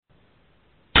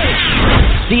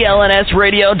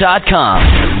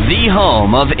CLNSradio.com, the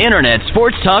home of Internet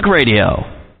Sports Talk Radio.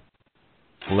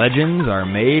 Legends are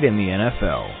made in the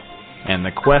NFL, and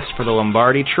the quest for the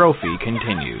Lombardi Trophy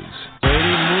continues. Brady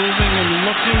moving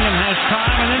and looking and has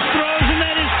time and then throws, and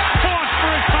that is caught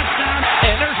for a touchdown.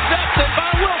 Intercepted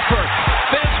by Wilford.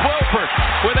 Vince Wilford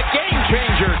with a game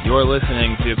changer. You're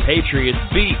listening to Patriots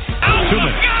Beat. 2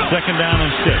 minutes. Second down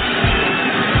and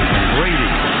 6.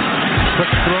 Brady.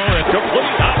 Quick throw.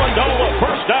 Complete. Amendola.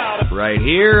 First down. Right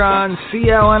here on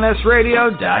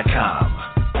CLNSradio.com.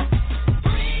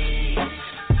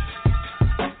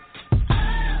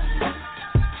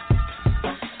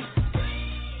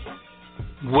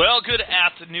 Well, good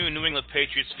afternoon, New England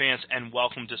Patriots fans, and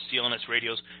welcome to CLNS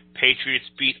Radio's Patriots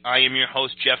Beat. I am your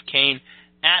host, Jeff Kane,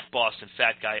 at Boston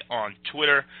Fat Guy on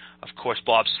Twitter. Of course,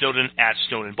 Bob Snowden, at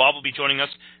Snowden. Bob will be joining us,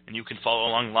 and you can follow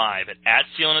along live at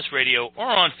CLNS Radio or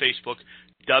on Facebook,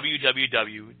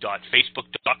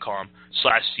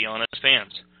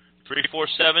 www.facebook.com/CLNSfans.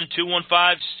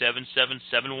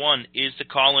 347-215-7771 is the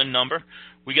call-in number.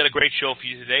 We got a great show for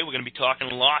you today. We're going to be talking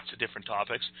lots of different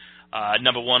topics.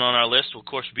 Number one on our list will, of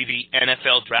course, be the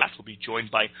NFL Draft. We'll be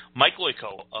joined by Mike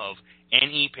Loyko of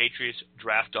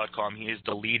NEPatriotsDraft.com. He is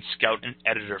the lead scout and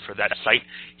editor for that site.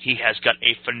 He has got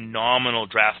a phenomenal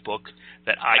draft book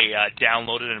that I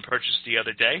downloaded and purchased the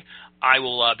other day. I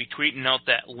will be tweeting out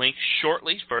that link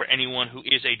shortly for anyone who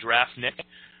is a draft nick.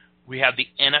 We have the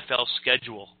NFL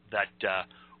schedule that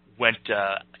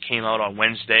came out on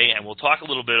Wednesday, and we'll talk a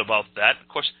little bit about that. Of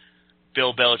course,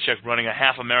 Bill Belichick running a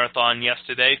half a marathon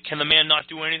yesterday. Can the man not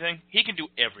do anything? He can do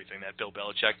everything, that Bill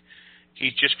Belichick.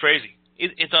 He's just crazy.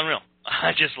 It's unreal.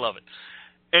 I just love it.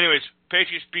 Anyways,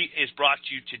 Patriots Beat is brought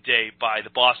to you today by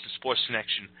the Boston Sports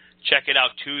Connection. Check it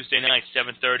out Tuesday night,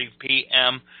 7:30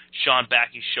 p.m., Sean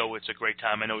Backey's show. It's a great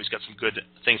time. I know he's got some good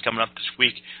things coming up this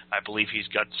week. I believe he's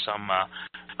got some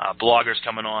bloggers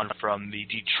coming on from the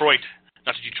the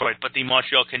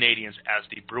Montreal Canadiens, as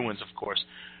the Bruins, of course,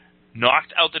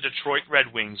 knocked out the Detroit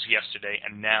Red Wings yesterday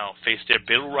and now face their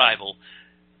bitter rival,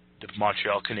 the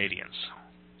Montreal Canadiens.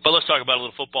 But let's talk about a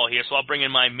little football here, so I'll bring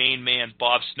in my main man,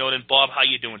 Bob Snowden. Bob, how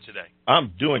you doing today? I'm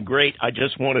doing great. I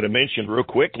just wanted to mention real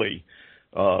quickly,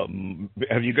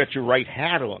 have you got your right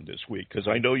hat on this week? Because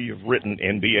I know you've written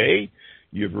NBA,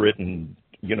 you've written,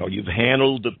 you've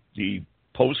handled the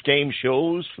post-game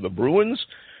shows for the Bruins,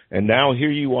 and now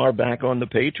here you are back on the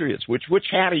Patriots.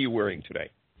 Which hat are you wearing today?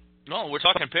 No, we're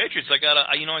talking Patriots. I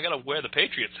gotta wear the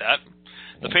Patriots hat.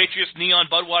 The Patriots neon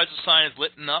Budweiser sign is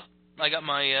lit up. I got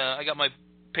my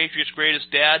Patriots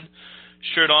Greatest Dad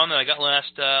shirt on that I got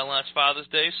last Father's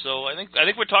Day. So I think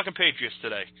we're talking Patriots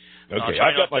today. Okay,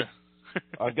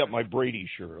 I've got my Brady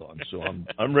shirt on, so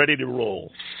I'm ready to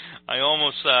roll.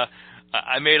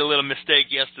 I made a little mistake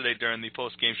yesterday during the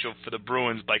post-game show for the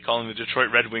Bruins by calling the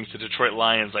Detroit Red Wings the Detroit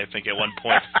Lions, I think, at one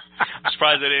point. I'm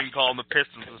surprised I didn't call them the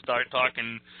Pistons and start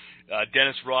talking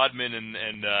Dennis Rodman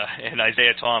and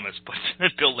Isaiah Thomas, but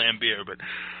Bill Lambier. But,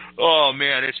 oh,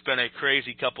 man, it's been a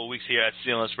crazy couple of weeks here at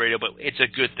CLNS Radio, but it's a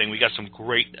good thing. We got some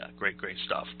great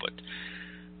stuff. But,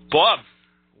 Bob,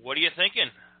 what are you thinking?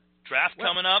 Draft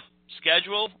coming up,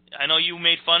 schedule. I know you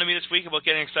made fun of me this week about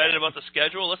getting excited about the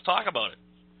schedule. Let's talk about it.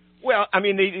 Well, I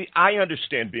mean, I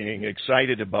understand being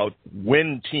excited about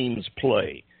when teams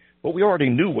play, but we already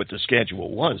knew what the schedule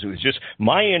was. It was just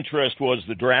my interest was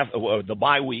the draft, the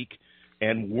bye week,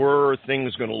 and were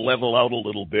things going to level out a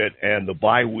little bit, and the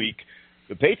bye week.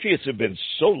 The Patriots have been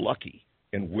so lucky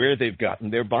in where they've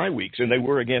gotten their bye weeks, and they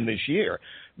were again this year.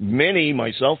 Many,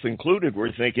 myself included,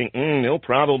 were thinking, they'll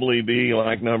probably be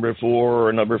like number 4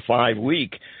 or number 5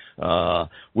 week.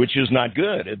 Which is not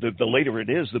good. The later it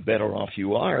is, the better off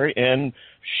you are. And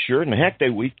sure in heck,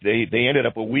 they ended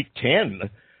up a week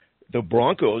 10. The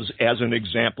Broncos, as an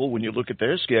example, when you look at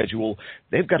their schedule,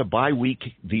 they've got a bye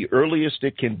week the earliest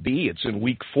it can be. It's in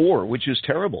week 4, which is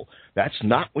terrible. That's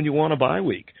not when you want a bye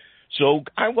week. So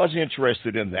I was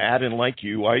interested in that, and like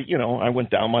you, I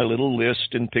went down my little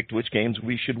list and picked which games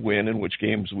we should win and which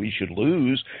games we should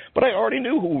lose. But I already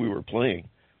knew who we were playing.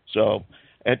 So,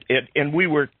 and we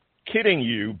were kidding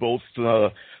you, both,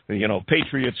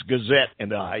 Patriots Gazette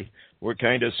and I were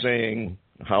kind of saying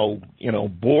how,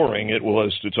 boring it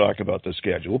was to talk about the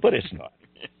schedule, but it's not.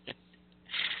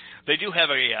 They do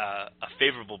have a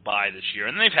favorable bye this year,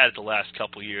 and they've had it the last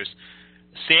couple of years.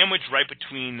 Sandwiched right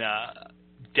between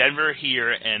Denver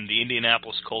here and the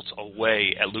Indianapolis Colts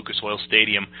away at Lucas Oil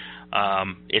Stadium.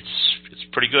 It's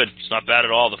pretty good. It's not bad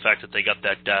at all, the fact that they got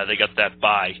that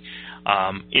bye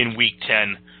in Week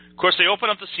 10. Of course, they open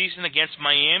up the season against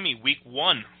Miami Week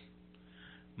 1.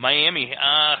 Miami,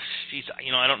 geez,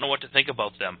 I don't know what to think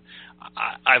about them.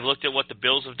 I've looked at what the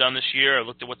Bills have done this year. I've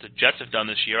looked at what the Jets have done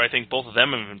this year. I think both of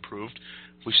them have improved.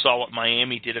 We saw what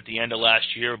Miami did at the end of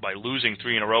last year by losing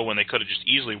 3 in a row when they could have just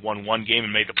easily won one game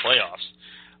and made the playoffs.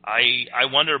 I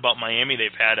wonder about Miami.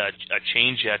 They've had a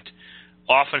change at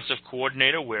offensive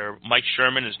coordinator where Mike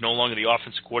Sherman is no longer the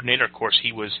offensive coordinator. Of course,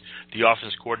 he was the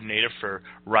offensive coordinator for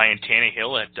Ryan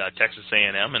Tannehill at Texas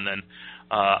A&M. And then,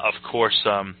 of course,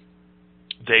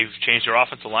 they've changed their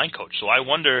offensive line coach. So I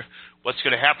wonder what's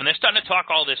going to happen. They're starting to talk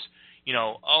all this,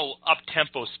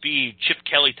 up-tempo speed, Chip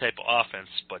Kelly type of offense,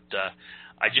 but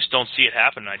I just don't see it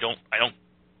happen. I don't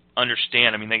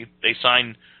understand. I mean, they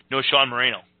signed no Sean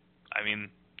Moreno. I mean,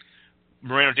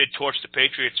 Moreno did torch the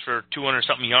Patriots for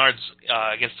 200-something yards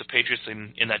against the Patriots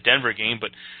in that Denver game,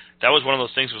 but that was one of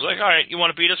those things. It was like, all right, you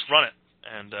want to beat us, run it,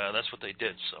 and that's what they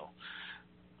did. So,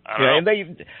 I don't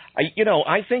know. And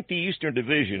I think the Eastern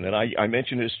Division, and I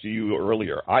mentioned this to you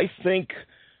earlier, I think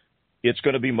it's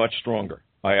going to be much stronger.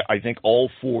 I think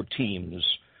all 4 teams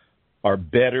are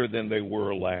better than they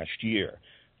were last year.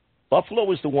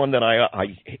 Buffalo is the one that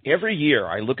I every year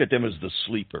I look at them as the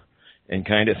sleeper and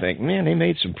kind of think, man, they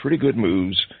made some pretty good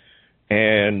moves,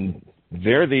 and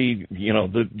they're the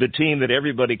team that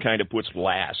everybody kind of puts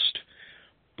last.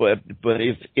 But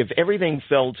if everything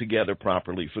fell together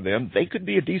properly for them, they could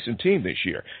be a decent team this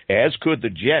year, as could the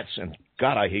Jets, and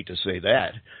God, I hate to say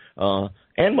that,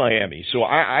 and Miami. So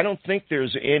I don't think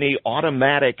there's any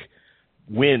automatic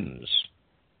wins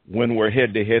when we're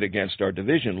head-to-head against our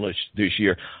division list this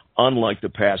year, unlike the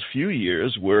past few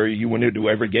years where you went into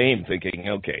every game thinking,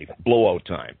 okay, blowout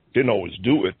time. Didn't always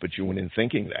do it, but you went in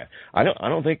thinking that. I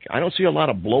don't see a lot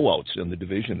of blowouts in the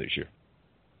division this year.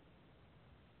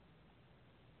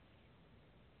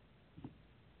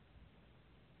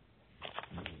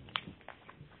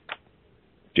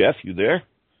 Jeff, you there?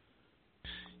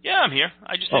 Yeah, I'm here.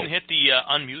 I just didn't hit the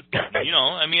unmute button.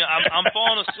 I'm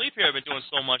falling asleep here. I've been doing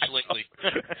so much lately.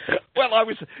 Well,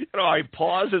 I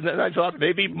paused and then I thought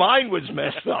maybe mine was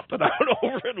messed up, and I went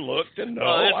over and looked, and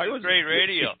I was great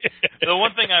radio. The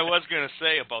one thing I was going to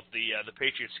say about the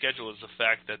Patriots schedule is the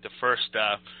fact that the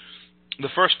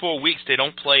first 4 weeks they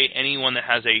don't play anyone that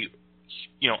has a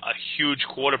huge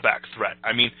quarterback threat.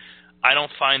 I mean, I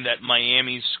don't find that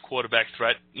Miami's quarterback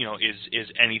threat, is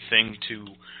anything to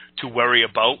worry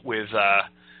about with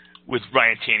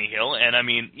Ryan Tannehill. And I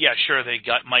mean, yeah, sure, they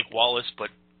got Mike Wallace, but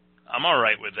I'm all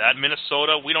right with that.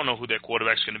 Minnesota, we don't know who their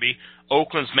quarterback's going to be.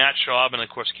 Oakland's Matt Schaub, and of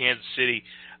course Kansas City,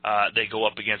 they go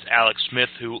up against Alex Smith,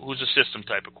 who's a system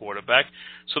type of quarterback.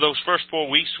 So those first 4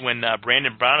 weeks when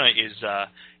Brandon Brown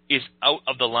is out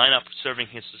of the lineup serving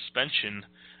his suspension,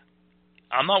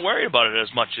 I'm not worried about it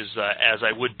as much as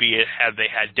I would be had they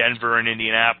had Denver and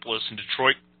Indianapolis and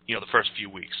Detroit, the first few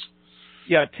weeks.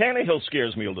 Yeah, Tannehill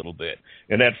scares me a little bit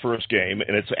in that first game,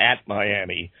 and it's at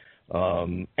Miami.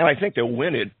 And I think they'll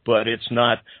win it, but it's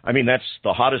not – I mean, that's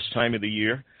the hottest time of the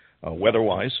year,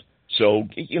 weather-wise. So,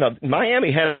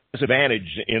 Miami has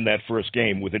advantage in that first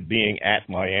game with it being at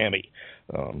Miami.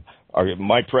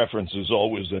 My preference is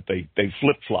always that they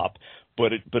flip-flop,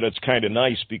 but it's kind of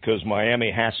nice because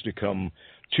Miami has to come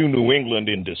to New England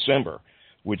in December,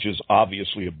 which is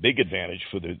obviously a big advantage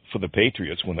for the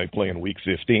Patriots when they play in Week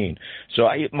 15. So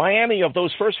Miami, of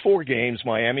those first 4 games,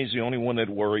 Miami's the only one that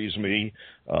worries me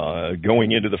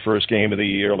going into the first game of the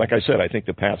year. Like I said, I think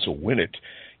the Pats will win it.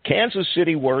 Kansas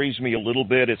City worries me a little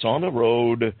bit. It's on the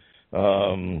road.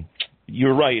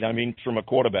 You're right. I mean, from a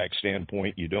quarterback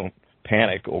standpoint, you don't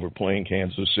panic over playing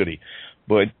Kansas City.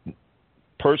 But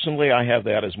personally, I have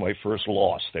that as my first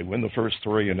loss. They win the first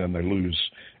 3, and then they lose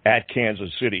at Kansas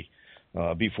City.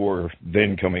 Before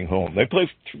then coming home. They play,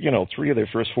 3 of their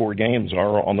first 4 games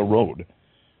are on the road.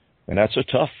 And that's a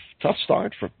tough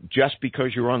start just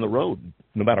because you're on the road,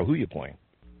 no matter who you're playing.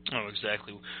 Oh,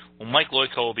 exactly. Well, Mike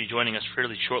Loyko will be joining us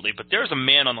fairly shortly, but there's a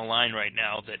man on the line right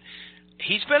now that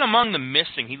he's been among the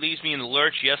missing. He leaves me in the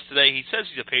lurch yesterday. He says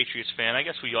he's a Patriots fan. I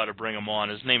guess we ought to bring him on.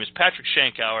 His name is Patrick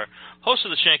Shankauer, host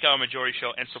of the Shankauer Majority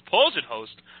Show and supposed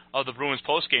host of the Bruins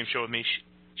postgame show with me.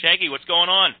 Shanky, what's going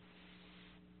on?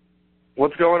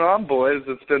 What's going on, boys?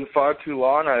 It's been far too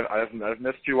long. I've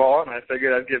missed you all, and I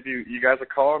figured I'd give you guys a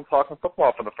call and talk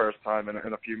football for the first time in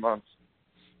a few months.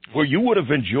 Well, you would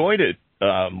have enjoyed it.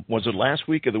 Was it last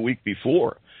week or the week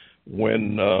before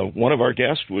when one of our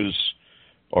guests was,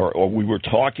 or we were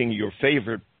talking your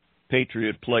favorite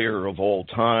Patriot player of all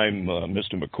time,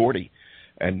 Mr. McCourty,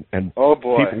 and oh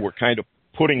boy, people were kind of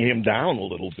putting him down a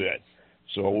little bit.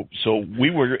 So we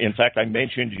were, in fact, I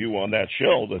mentioned you on that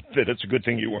show that it's a good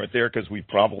thing you weren't there because we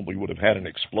probably would have had an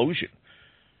explosion.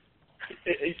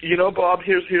 You know, Bob,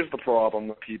 here's the problem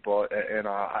with people, and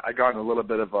I got in a little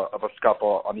bit of a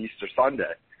scuffle on Easter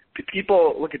Sunday.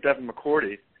 People look at Devin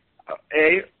McCourty,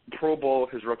 a Pro Bowl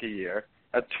his rookie year,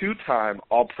 a 2-time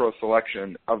All-Pro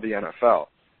selection of the NFL,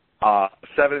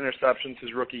 7 interceptions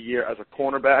his rookie year as a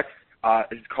cornerback.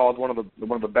 He's called one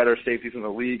of the better safeties in the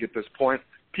league at this point.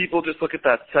 People just look at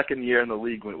that second year in the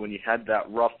league when he had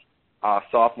that rough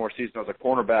sophomore season as a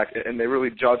cornerback, and they really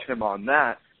judge him on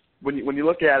that. When you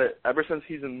look at it, ever since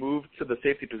he's moved to the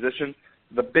safety position,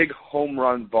 the big home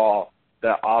run ball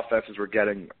that offenses were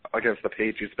getting against the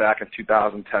Patriots back in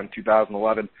 2010,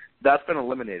 2011, that's been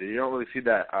eliminated. You don't really see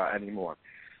that anymore.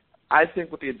 I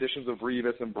think with the additions of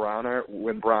Revis and Browner,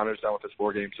 when Browner's done with his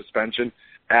 4-game suspension,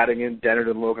 adding in Dennard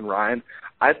and Logan Ryan,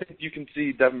 I think you can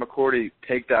see Devin McCourty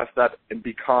take that step and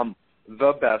become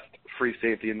the best free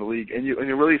safety in the league. And you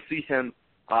really see him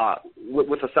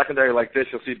with a secondary like this.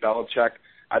 You'll see Belichick,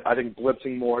 I think,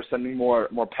 blitzing more, sending more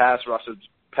pass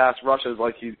rushes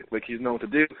like he's known to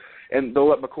do, and they'll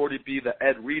let McCourty be the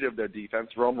Ed Reed of their defense,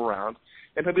 roam around,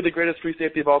 and he'll be the greatest free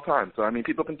safety of all time. So, I mean,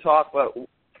 people can talk, but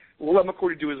we'll let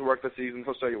McCourty do his work this season.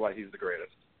 He'll show you why he's the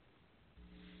greatest.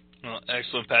 Well,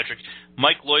 excellent, Patrick.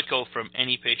 Mike Loyko from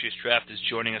Any Patriots Draft is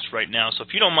joining us right now. So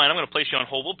if you don't mind, I'm going to place you on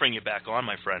hold. We'll bring you back on,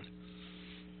 my friend.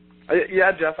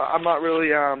 Yeah, Jeff, I'm not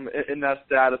really in that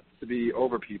status to be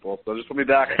over people. So just put me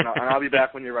back, and I'll be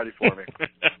back when you're ready for me.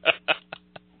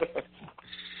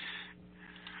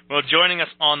 Well, joining us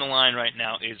on the line right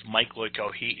now is Mike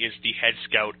Loyko. He is the head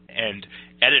scout and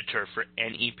editor for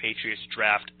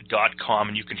NEPatriotsDraft.com,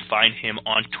 and you can find him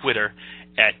on Twitter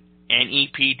at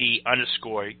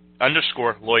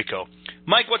NEPD_Loyko.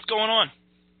 Mike, what's going on?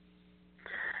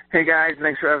 Hey, guys.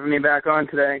 Thanks for having me back on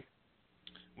today.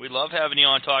 We love having you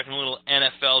on talking a little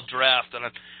NFL draft.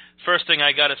 And first thing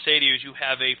I got to say to you is you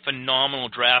have a phenomenal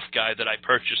draft guide that I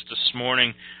purchased this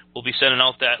morning. We'll be sending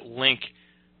out that link.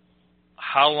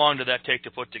 How long did that take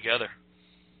to put together?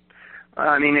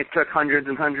 I mean, it took hundreds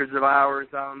and hundreds of hours.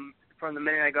 From the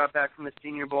minute I got back from the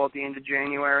Senior Bowl at the end of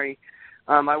January,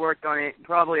 I worked on it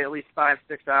probably at least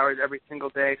 5-6 hours every single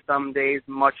day, some days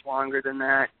much longer than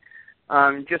that,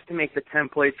 just to make the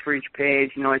templates for each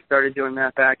page. You know, I started doing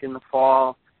that back in the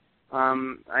fall.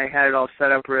 I had it all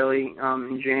set up really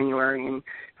in January, and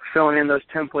filling in those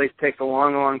templates takes a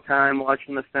long, long time,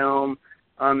 watching the film,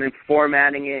 and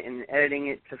formatting it and editing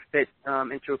it to fit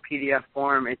into a PDF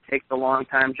form. It takes a long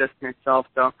time just in itself.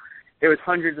 So it was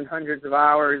hundreds and hundreds of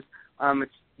hours.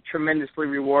 It's tremendously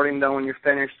rewarding, though, when you're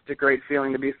finished. It's a great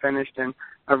feeling to be finished, and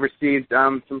I've received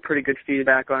some pretty good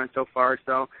feedback on it so far.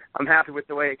 So I'm happy with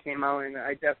the way it came out, and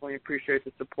I definitely appreciate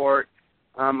the support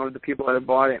of the people that have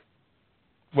bought it.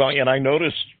 Well, and I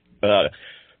noticed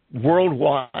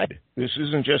worldwide, this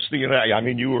isn't just the United. I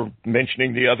mean, you were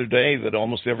mentioning the other day that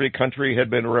almost every country had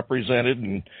been represented,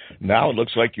 and now it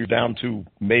looks like you're down to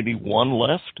maybe one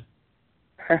left.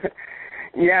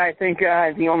 Yeah, I think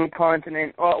the only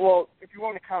continent. Well, if you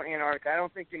want to count Antarctica, I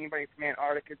don't think anybody from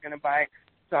Antarctica is going to buy.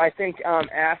 So I think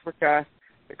Africa,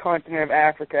 the continent of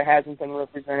Africa, hasn't been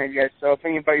represented yet. So if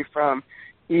anybody from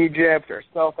Egypt or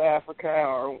South Africa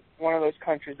or one of those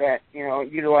countries that, you know,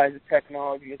 utilize the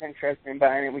technology is interested in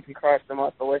buying it, we can cross them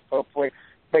off the list hopefully.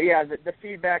 But yeah, the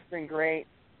feedback's been great.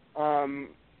 You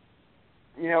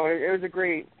know, it was a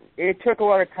great. It took a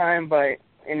lot of time, but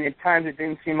and at times it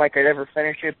didn't seem like I'd ever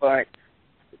finish it, but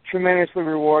tremendously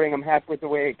rewarding. I'm happy with the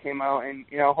way it came out, and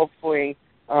you know, hopefully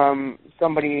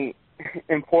somebody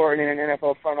important in an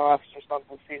NFL front office or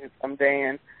something sees it someday,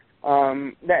 and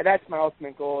that's my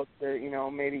ultimate goal, is to, you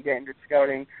know, maybe get into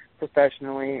scouting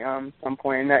professionally some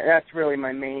point, and that's really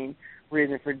my main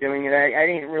reason for doing it. I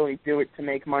didn't really do it to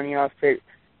make money off it.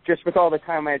 Just with all the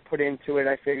time I had put into it,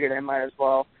 I figured I might as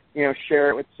well, you know, share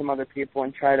it with some other people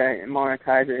and try to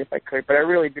monetize it if I could. But I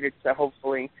really did it to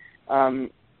hopefully,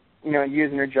 you know,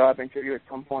 use in a job interview at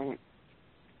some point.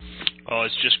 Oh,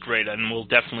 it's just great, and we'll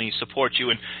definitely support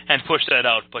you and push that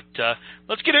out. But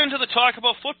let's get into the talk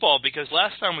about football, because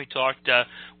last time we talked,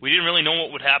 we didn't really know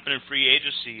what would happen in free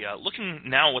agency. Looking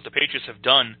now at what the Patriots have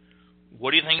done,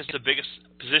 what do you think is the biggest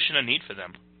position of need for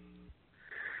them?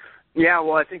 Yeah,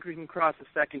 well, I think we can cross the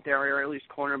secondary or at least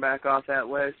cornerback off that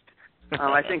list.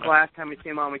 I think last time we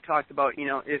came on, we talked about, you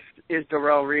know, is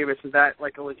Darrelle Revis, is that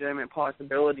like a legitimate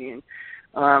possibility? And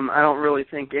I don't really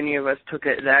think any of us took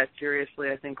it that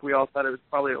seriously. I think we all thought it was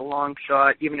probably a long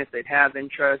shot. Even if they'd have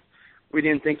interest, we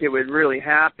didn't think it would really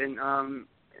happen.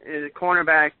 The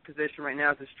cornerback position right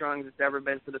now is as strong as it's ever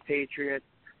been for the Patriots.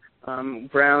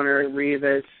 Browner,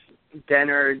 Revis,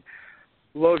 Dennard,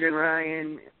 Logan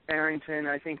Ryan, Arrington.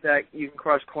 I think that you can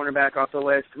cross cornerback off the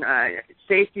list. And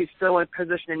safety is still a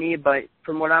position of need, but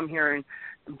from what I'm hearing,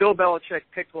 Bill Belichick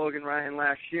picked Logan Ryan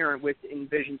last year with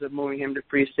envisions of moving him to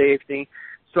free safety.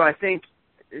 So I think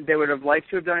they would have liked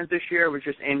to have done it this year with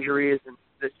just injuries and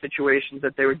the situations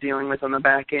that they were dealing with on the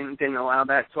back end didn't allow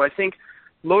that. So I think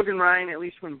Logan Ryan, at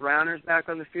least when Browner's back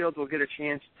on the field, will get a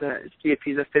chance to see if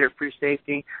he's a fit at free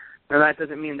safety. Now, that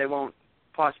doesn't mean they won't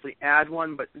possibly add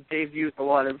one, but they've used a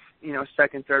lot of,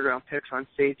 second, third-round picks on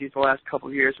safeties the last couple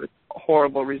of years with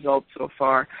horrible results so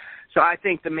far. So I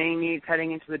think the main needs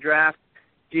heading into the draft,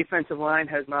 defensive line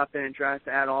has not been addressed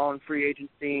at all in free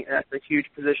agency. That's a huge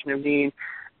position of need.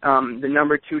 The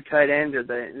number 2 tight end, or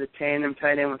the tandem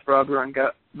tight end with Rob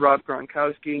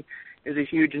Gronkowski, is a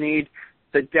huge need.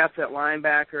 The depth at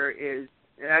linebacker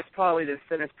that's probably the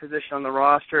thinnest position on the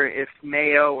roster. If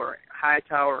Mayo or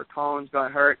Hightower or Collins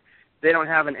got hurt, they don't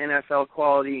have an NFL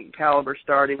quality caliber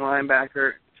starting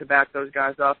linebacker to back those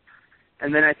guys up.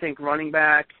 And then I think running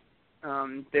back,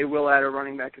 they will add a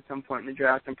running back at some point in the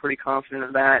draft. I'm pretty confident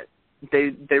of that.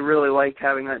 They really liked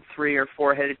having that 3 or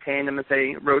 4-headed tandem that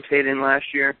they rotated in last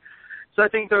year. So I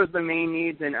think those are the main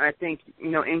needs, and I think,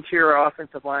 interior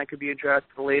offensive line could be addressed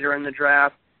later in the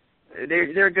draft.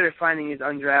 They're good at finding these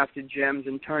undrafted gems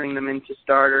and turning them into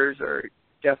starters or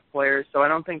depth players. So I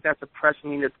don't think that's a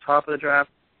pressing need at the top of the draft.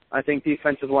 I think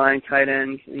defensive line, tight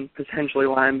ends, and potentially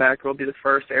linebacker will be the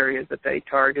first areas that they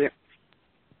target.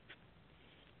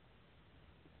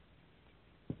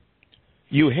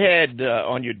 You had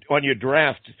on your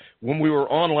draft when we were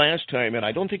on last time, and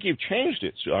I don't think you've changed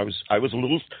it. So I was a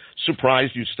little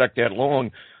surprised you stuck that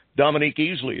long. Dominique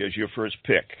Easley as your first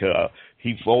pick.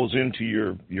 He falls into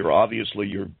your obviously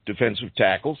your defensive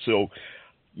tackle. So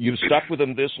you've stuck with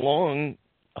him this long.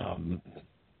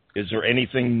 Is there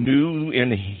anything new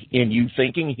in you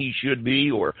thinking he should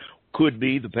be or could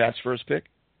be the Pats' first pick?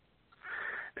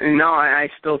 No, I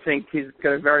still think he's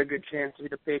got a very good chance to be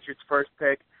the Patriots' first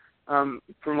pick.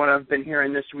 From what I've been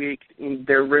hearing this week,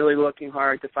 they're really looking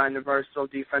hard to find a versatile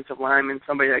defensive lineman,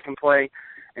 somebody that can play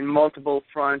in multiple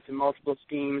fronts and multiple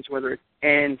schemes, whether it's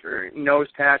ends or nose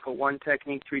tackle, 1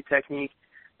 technique, 3 technique.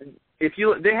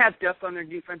 They have depth on their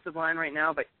defensive line right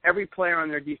now, but every player on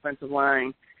their defensive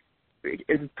line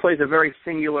plays a very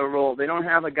singular role. They don't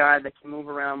have a guy that can move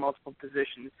around multiple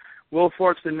positions. Will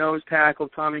Fork's a nose tackle.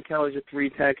 Tommy Kelly's a 3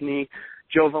 technique.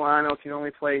 Joe Villano can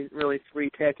only play really 3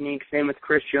 techniques. Same with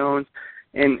Chris Jones.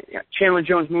 And Chandler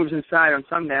Jones moves inside on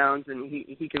some downs, and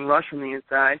he can rush from the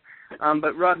inside.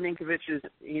 But Rob Ninkovich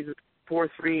he's a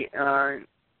 4-3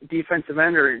 defensive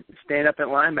end or stand up at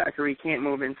linebacker. He can't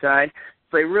move inside.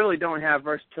 So they really don't have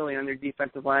versatility on their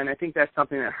defensive line. I think that's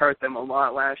something that hurt them a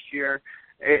lot last year.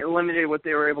 It limited what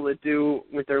they were able to do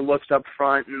with their looks up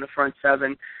front and the front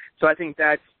 7. So I think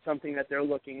that's something that they're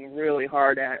looking really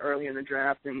hard at early in the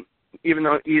draft. And even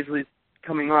though Easley's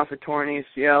coming off a torn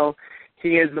ACL,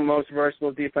 he is the most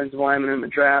versatile defensive lineman in the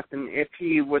draft. And if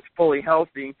he was fully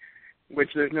healthy, which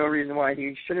there's no reason why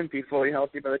he shouldn't be fully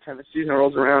healthy by the time the season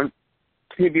rolls around,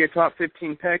 he'd be a top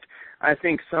 15 pick. I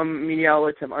think some media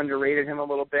outlets have underrated him a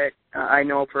little bit. I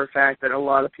know for a fact that a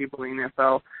lot of people in the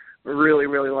NFL really,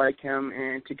 really like him.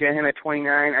 And to get him at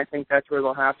 29, I think that's where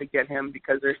they'll have to get him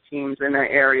because there's teams in that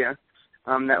area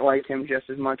that like him just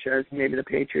as much as maybe the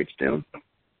Patriots do.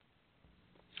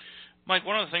 Mike,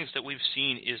 one of the things that we've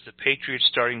seen is the Patriots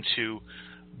starting to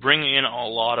bring in a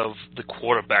lot of the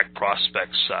quarterback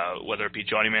prospects, whether it be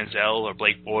Johnny Manziel or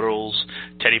Blake Bortles,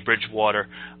 Teddy Bridgewater.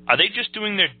 Are they just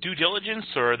doing their due diligence,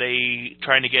 or are they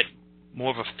trying to get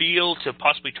more of a feel to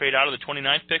possibly trade out of the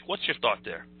 29th pick? What's your thought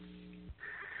there?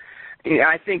 Yeah,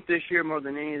 I think this year more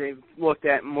than any, they've looked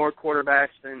at more quarterbacks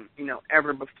than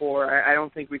ever before. I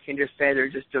don't think we can just say they're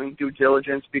just doing due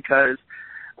diligence because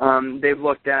they've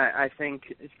looked at, I think,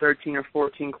 13 or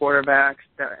 14 quarterbacks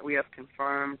that we have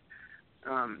confirmed.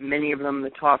 Many of them the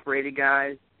top-rated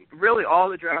guys. Really, all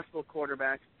the draftable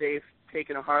quarterbacks they've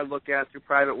taken a hard look at through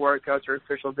private workouts or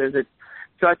official visits.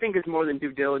 So I think it's more than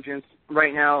due diligence.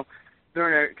 Right now,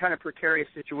 they're in a kind of precarious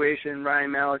situation.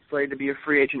 Ryan Mallett's slated to be a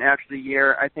free agent after the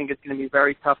year. I think it's going to be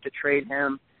very tough to trade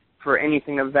him for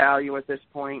anything of value at this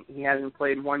point. He hasn't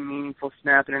played one meaningful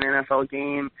snap in an NFL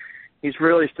game. He's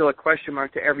really still a question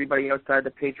mark to everybody outside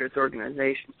the Patriots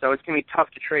organization. So it's going to be tough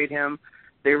to trade him.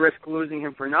 They risk losing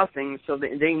him for nothing, so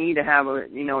they need to have a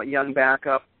young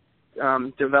backup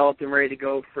developed and ready to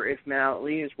go for if Mallett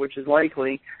leaves, which is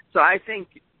likely. So I think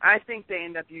they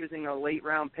end up using a late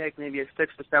round pick, maybe a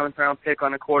 6th or 7th round pick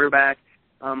on a quarterback,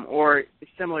 or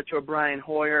similar to a Brian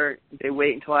Hoyer, they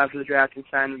wait until after the draft and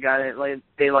sign the guy that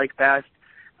they like best.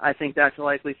 I think that's a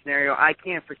likely scenario. I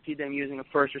can't foresee them using a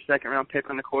 1st or 2nd round pick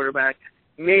on the quarterback.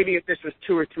 Maybe if this was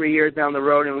 2 or 3 years down the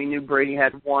road and we knew Brady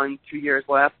had 1-2 years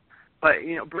left. But,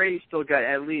 Brady's still got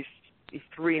at least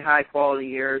 3 high-quality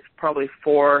years, probably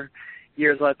 4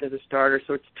 years left as a starter,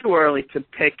 so it's too early to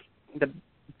pick the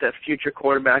future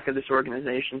quarterback of this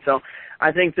organization. So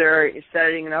I think they're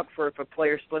setting it up for if a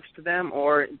player slips to them,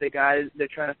 or they're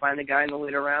trying to find the guy in the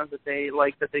later rounds that they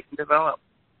like that they can develop.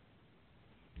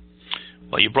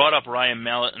 Well, you brought up Ryan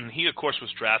Mallett, and he, of course, was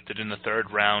drafted in the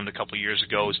 3rd round a couple of years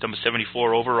ago. He's number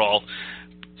 74 overall.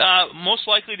 Most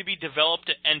likely to be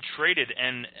developed and traded,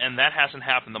 and that hasn't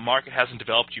happened. The market hasn't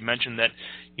developed. You mentioned that,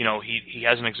 he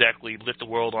hasn't exactly lit the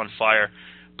world on fire.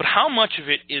 But how much of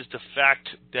it is the fact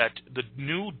that the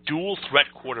new dual-threat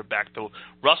quarterback, the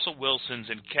Russell Wilsons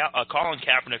and Colin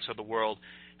Kaepernicks of the world,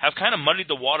 have kind of muddied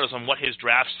the waters on what his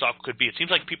draft stock could be? It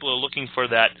seems like people are looking for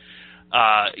that,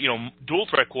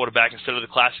 dual-threat quarterback instead of the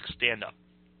classic stand-up.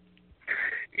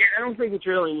 Yeah, I don't think it's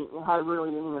really had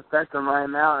any effect on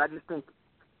Ryan Mallett. I just think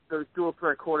those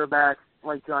dual-threat quarterbacks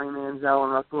like Johnny Manziel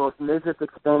and Russell Wilson, they've just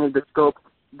expanded the scope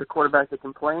of the quarterback that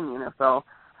can play in the NFL.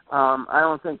 I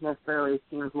don't think necessarily a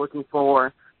team is looking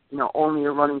for, only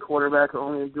a running quarterback or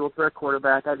only a dual-threat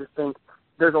quarterback. I just think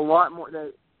there's a lot more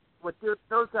that what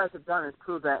those guys have done is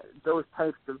prove that those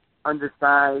types of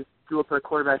undersized dual-threat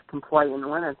quarterbacks can play and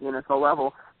win at the NFL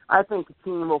level. I think the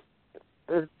team will,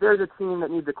 if there's a team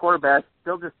that needs a quarterback,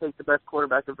 they'll just take the best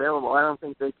quarterback available. I don't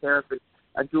think they care if it's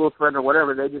a dual threat or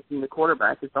whatever. They just need a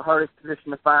quarterback. It's the hardest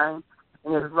position to find.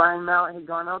 And if Ryan Mallett had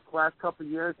gone out the last couple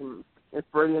of years, and if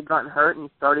Brady had gotten hurt and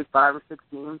he started 5 or 6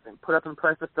 games and put up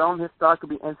impressive film, his stock would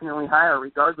be infinitely higher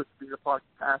regardless if he's a pocket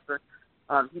passer.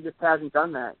 He just hasn't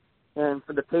done that. And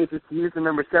for the Patriots to use the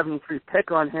number 73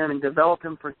 pick on him and develop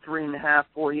him for 3.5,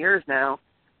 4 years now,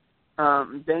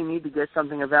 they need to get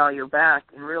something of value back.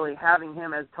 And really having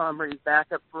him as Tom Brady's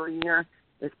backup for a year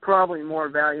is probably more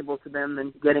valuable to them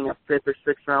than getting a 5th or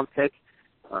 6th round pick,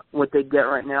 what they get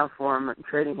right now for him and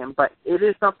trading him. But it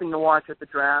is something to watch at the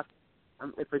draft.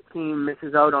 If a team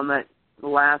misses out on that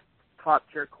last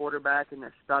top-tier quarterback and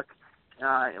they're stuck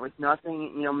with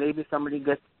nothing, maybe somebody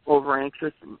gets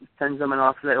over-anxious and sends them an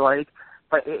offer they like.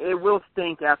 But it will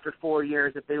stink after 4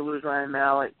 years if they lose Ryan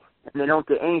Mallett and they don't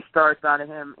get any starts out of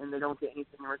him and they don't get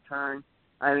anything in return.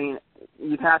 I mean,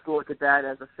 you'd have to look at that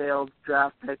as a failed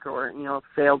draft pick or, a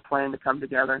failed plan to come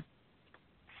together.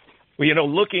 Well,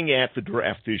 looking at the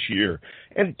draft this year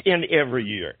and every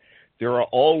year, there are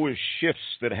always shifts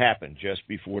that happen just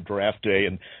before draft day,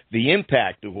 and the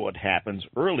impact of what happens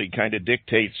early kind of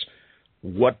dictates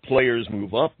what players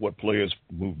move up, what players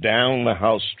move down,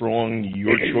 how strong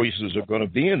your choices are going to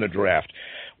be in the draft.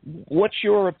 What's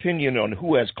your opinion on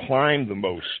who has climbed the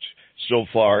most so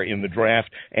far in the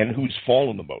draft and who's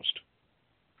fallen the most?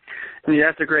 I mean,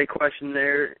 that's a great question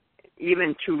there.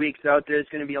 Even 2 weeks out, there's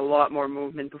going to be a lot more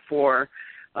movement before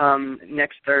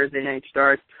next Thursday night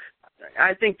starts.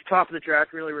 I think the top of the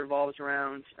draft really revolves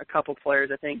around a couple players.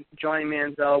 I think Johnny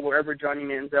Manziel, wherever Johnny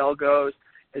Manziel goes,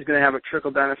 is going to have a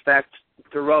trickle-down effect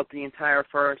throughout the entire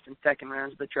first and second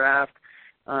rounds of the draft.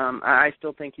 I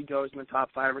still think he goes in the top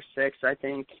 5 or 6. I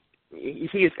think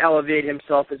he has elevated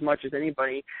himself as much as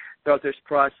anybody throughout this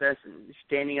process, and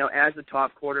standing out as the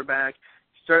top quarterback.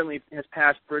 Certainly has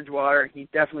passed Bridgewater. He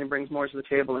definitely brings more to the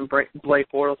table than Blake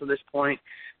Bortles at this point.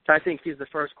 So I think he's the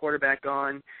first quarterback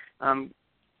gone.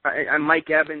 Mike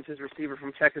Evans, his receiver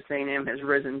from Texas A&M, has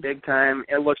risen big time.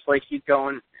 It looks like he's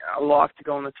going a lock to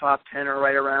go in the top 10 or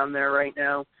right around there right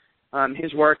now.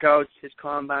 His workouts, his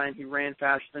combine, he ran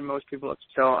faster than most people.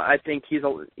 So I think he's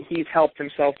helped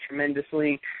himself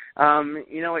tremendously.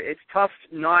 It's tough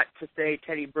not to say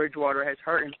Teddy Bridgewater has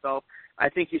hurt himself. I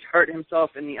think he's hurt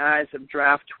himself in the eyes of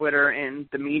draft Twitter and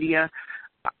the media.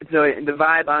 The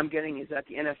vibe I'm getting is that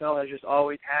the NFL has just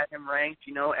always had him ranked,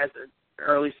 as an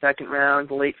early second round,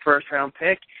 late first round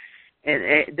pick. And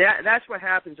that's what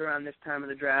happens around this time of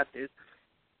the draft is,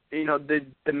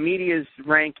 the media's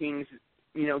rankings,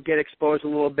 get exposed a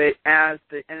little bit as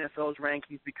the NFL's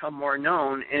rankings become more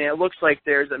known. And it looks like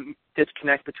there's a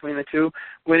disconnect between the two,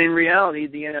 when in reality,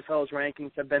 the NFL's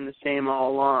rankings have been the same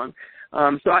all along.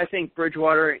 So I think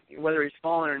Bridgewater, whether he's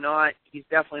fallen or not, he's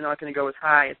definitely not going to go as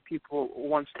high as people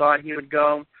once thought he would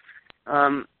go.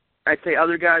 I'd say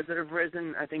other guys that have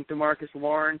risen, I think DeMarcus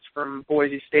Lawrence from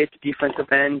Boise State, the defensive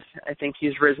end, I think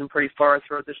he's risen pretty far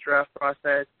throughout this draft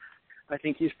process. I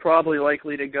think he's probably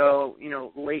likely to go,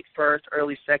 late first,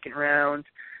 early second round.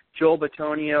 Joel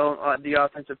Bitonio, the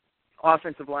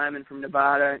offensive lineman from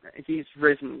Nevada, he's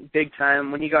risen big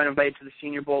time. When he got invited to the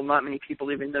Senior Bowl, not many people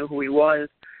even knew who he was.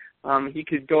 He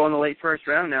could go in the late first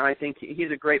round now. I think he's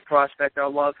a great prospect. I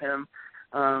love him.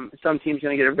 Some team's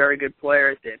going to get a very good player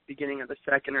at the beginning of the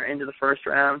second or end of the first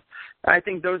round. I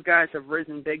think those guys have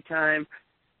risen big time.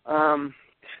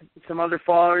 Some other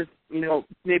fallers,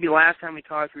 maybe last time we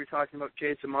talked, we were talking about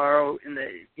Jason Morrow and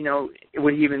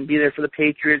would he even be there for the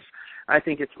Patriots? I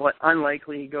think it's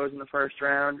unlikely he goes in the first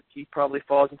round. He probably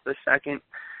falls into the second.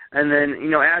 And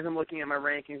then, as I'm looking at my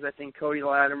rankings, I think Cody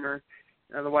Latimer,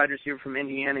 the wide receiver from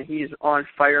Indiana, he's on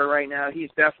fire right now. He's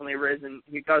definitely risen.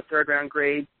 He got a third-round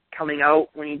grade coming out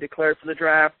when he declared for the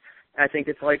draft. I think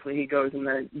it's likely he goes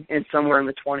in somewhere in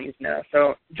the 20s now.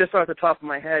 So just off the top of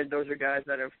my head, those are guys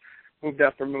that have moved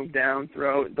up or moved down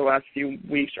throughout the last few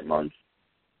weeks or months.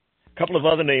 A couple of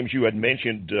other names you had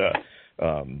mentioned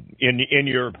in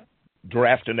your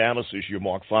draft analysis, your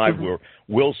Mark 5, were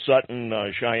Will Sutton,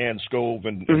 Cheyenne Scove,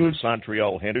 and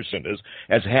Santriel Henderson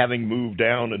as having moved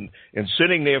down and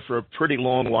sitting there for a pretty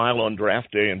long while on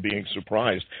draft day and being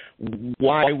surprised.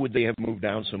 Why would they have moved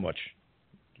down so much?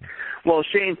 Well,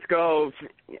 Shane Scove,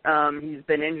 he's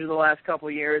been injured the last couple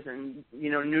of years, and,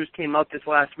 news came up this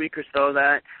last week or so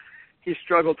that he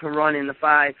struggled to run in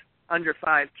the under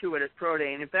 5'2" at his pro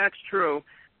day. And if that's true,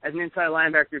 as an inside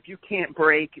linebacker, if you can't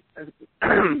break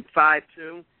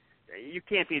 5'2", you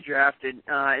can't be drafted.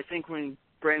 I think when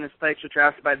Brandon Spikes was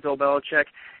drafted by Bill Belichick,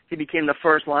 he became the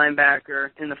first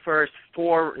linebacker in the first 3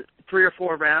 or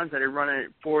 4 rounds that had run at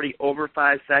 40 over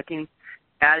 5 seconds.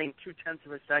 Adding 0.2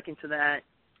 of a second to that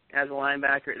as a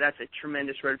linebacker, that's a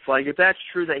tremendous red flag. If that's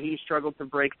true that he struggled to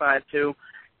break 5'2",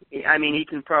 he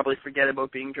can probably forget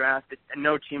about being drafted, and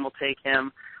no team will take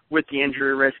him with the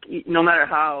injury risk, no matter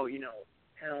how,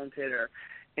 talented or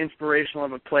inspirational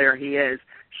of a player he is.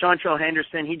 Santriel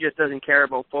Henderson, he just doesn't care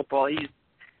about football. He's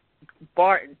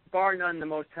bar none the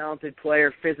most talented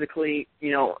player physically,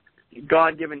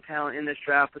 God-given talent in this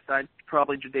draft besides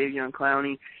probably Jadeveon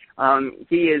Clowney.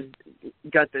 He has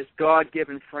got this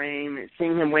God-given frame.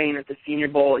 Seeing him weighing at the Senior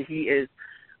Bowl, he is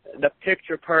the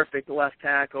picture-perfect left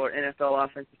tackle or NFL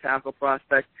offensive tackle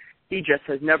prospect. He just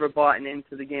has never bought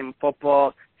into the game of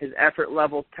football. His effort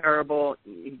level's terrible.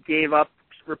 He gave up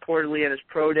reportedly at his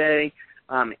pro day.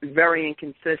 Very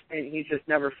inconsistent. He's just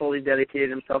never fully dedicated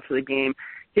himself to the game.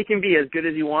 He can be as good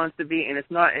as he wants to be, and it's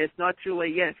not too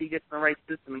late yet. If he gets in the right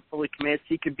system and fully commits,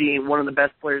 he could be one of the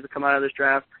best players to come out of this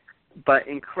draft, but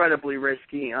incredibly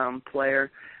risky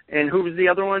player. And who was the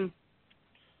other one?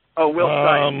 Oh, Will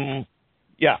Sutton.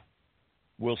 Yeah,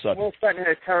 Will Sutton. Will Sutton had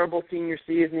a terrible senior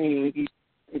season. He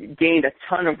gained a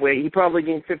ton of weight. He probably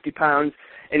gained 50 pounds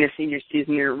in his senior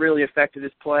season, and it really affected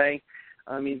his play.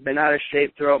 He's been out of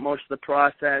shape throughout most of the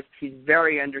process. He's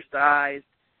very undersized.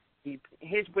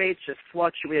 His weight's just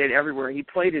fluctuated everywhere. He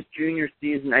played his junior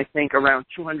season, I think, around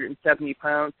 270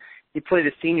 pounds. He played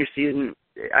his senior season,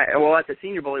 at the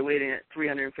Senior Bowl, he weighed in at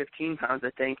 315 pounds, I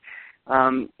think.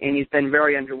 And he's been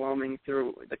very underwhelming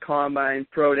through the combine,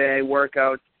 pro day,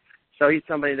 workouts. So he's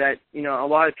somebody that, a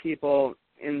lot of people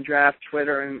in draft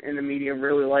Twitter and in the media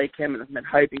really like him and have been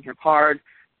hyping him hard.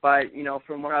 But,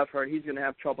 from what I've heard, he's going to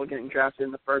have trouble getting drafted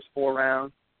in the first 4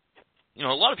 rounds. A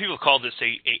lot of people call this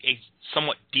a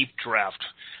somewhat deep draft.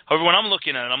 However, when I'm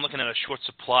looking at it, I'm looking at a short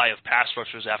supply of pass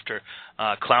rushers after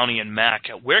Clowney and Mack.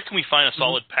 Where can we find a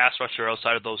solid pass rusher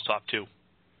outside of those top 2?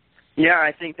 Yeah,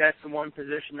 I think that's the one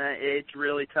position that it's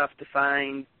really tough to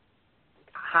find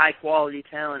high-quality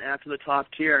talent after the top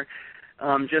tier.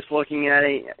 Just looking at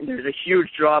it, there's a huge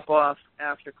drop-off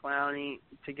after Clowney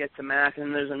to get to Mack,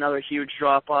 and there's another huge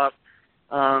drop-off.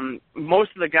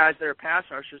 Most of the guys that are pass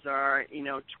rushers are,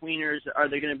 tweeners. Are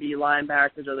they going to be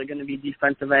linebackers? Are they going to be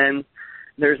defensive ends?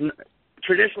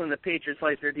 Traditionally the Patriots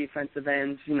like their defensive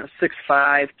ends, 6'5",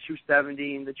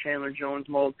 270 in the Chandler Jones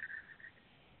mold.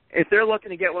 If they're looking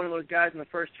to get one of those guys in the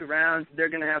first 2 rounds, they're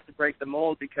going to have to break the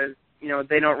mold because,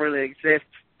 they don't really exist.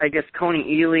 I guess Coney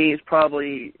Ely is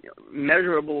probably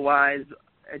measurable-wise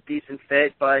a decent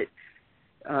fit, but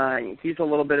he's a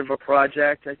little bit of a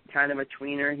project, kind of a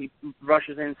tweener. He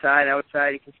rushes inside,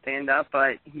 outside. He can stand up,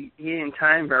 but he didn't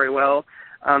time very well.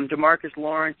 DeMarcus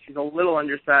Lawrence, he's a little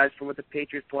undersized for what the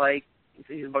Patriots like.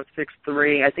 He's about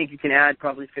 6'3". I think you can add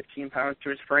probably 15 pounds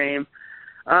to his frame.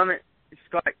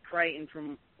 Scott Crichton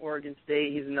from Oregon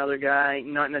State, he's another guy,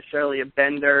 not necessarily a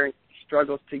bender. He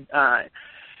struggles to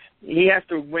he has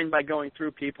to win by going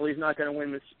through people. He's not going to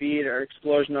win with speed or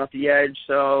explosion off the edge.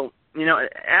 So,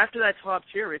 after that top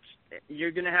tier,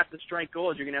 you're going to have to strike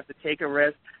goals. You're going to have to take a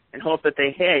risk and hope that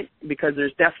they hit because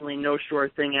there's definitely no sure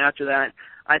thing after that.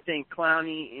 I think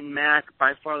Clowney and Mack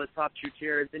by far the top 2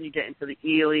 tiers. Then you get into the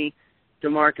Ely,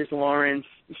 DeMarcus Lawrence,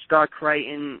 Scott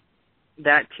Crichton,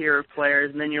 that tier of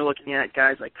players. And then you're looking at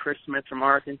guys like Chris Smith from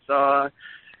Arkansas,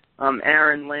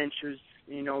 Aaron Lynch, who's,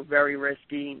 very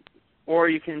risky. Or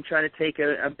you can try to take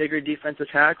a bigger defensive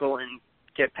tackle and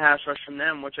get pass rush from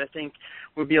them, which I think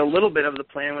would be a little bit of the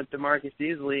plan with DeMarcus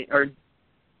Beasley or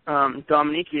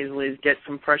Dominique easily is get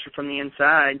some pressure from the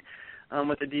inside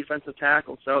with the defensive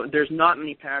tackle. So there's not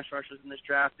many pass rushers in this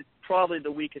draft. It's probably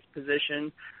the weakest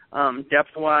position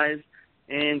depth-wise,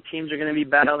 and teams are going to be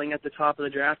battling at the top of the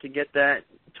draft to get that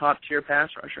top-tier pass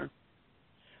rusher.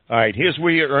 All right, here's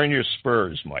where you earn your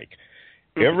spurs, Mike.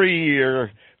 Every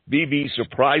year, BB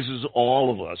surprises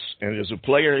all of us, and as a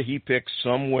player, he picks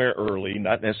somewhere early,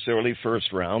 not necessarily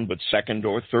first round, but second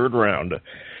or third round,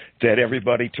 that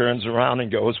everybody turns around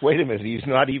and goes, wait a minute, he's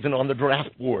not even on the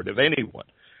draft board of anyone.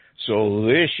 So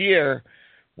this year,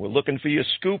 we're looking for your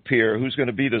scoop here. Who's going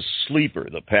to be the sleeper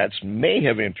the Pats may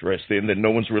have interest in that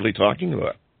no one's really talking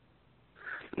about?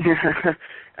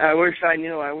 I wish I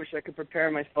knew. I wish I could prepare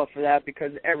myself for that,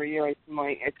 because every year it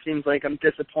seems like I'm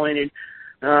disappointed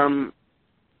when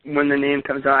the name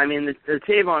comes out. I mean, the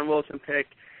Tavon Wilson pick,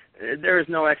 there is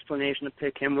no explanation to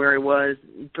pick him where he was.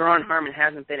 Daron Harmon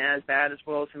hasn't been as bad as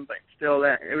Wilson, but still,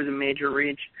 it was a major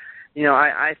reach.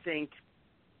 I think,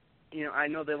 I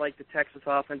know they like the Texas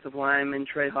offensive lineman,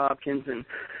 Trey Hopkins and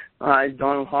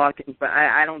Donald Hawkins, but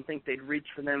I don't think they'd reach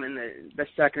for them in the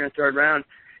second or third round.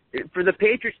 For the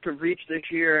Patriots to reach this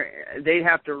year, they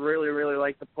have to really, really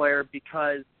like the player,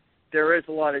 because there is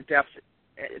a lot of depth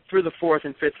through the fourth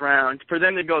and fifth round. For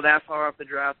them to go that far off the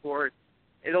draft board,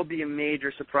 it'll be a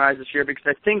major surprise this year, because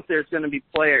I think there's going to be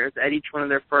players at each one of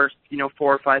their first, 4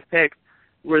 or 5 picks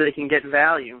where they can get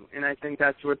value, and I think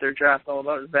that's what their draft's all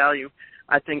about, is value.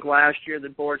 I think last year the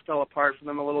board fell apart for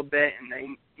them a little bit, and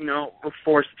they, were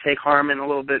forced to take Harmon a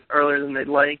little bit earlier than they'd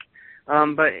like.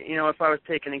 But, if I was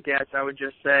taking a guess, I would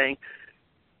just say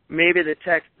maybe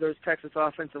those Texas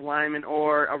offensive linemen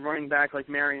or a running back like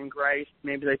Marion Grice,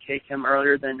 maybe they take him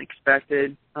earlier than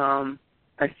expected.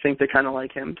 I think they kind of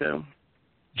like him, too.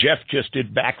 Jeff just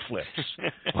did backflips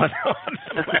on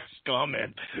the last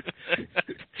comment.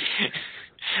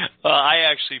 I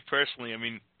actually, personally,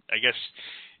 I guess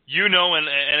and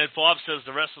as Bob says,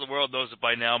 the rest of the world knows it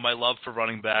by now, my love for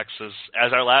running backs,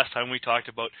 as our last time we talked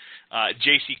about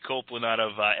J.C. Copeland out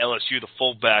of LSU, the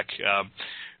fullback.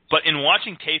 But in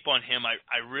watching tape on him,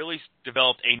 I really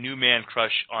developed a new man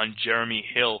crush on Jeremy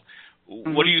Hill.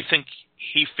 Mm-hmm. What do you think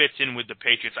he fits in with the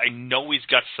Patriots? I know he's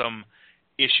got some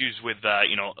issues with,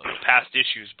 past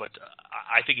issues, but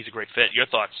I think he's a great fit. Your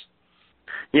thoughts?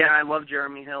 Yeah, I love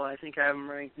Jeremy Hill. I think I have him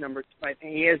ranked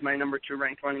he is my number 2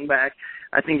 ranked running back.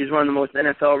 I think he's one of the most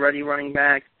NFL-ready running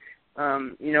backs.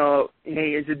 He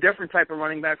is a different type of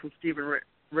running back from Stephen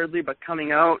Ridley, but coming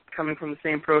from the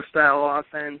same pro-style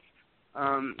offense.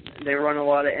 They run a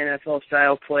lot of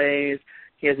NFL-style plays.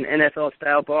 He has an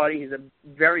NFL-style body. He's a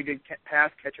very good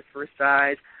pass catcher for his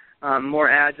size, more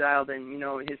agile than,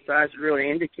 his size would really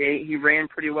indicate. He ran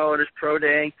pretty well at his pro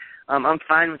day. I'm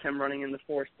fine with him running in the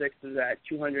 4.6s at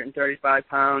 235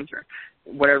 pounds or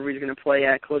whatever he's going to play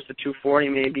at, close to 240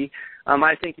 maybe.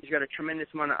 I think he's got a tremendous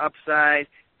amount of upside.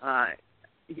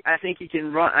 I think he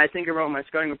can run. I think I wrote in my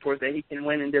scouting report that he can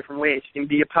win in different ways. He can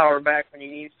be a power back when he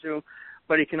needs to,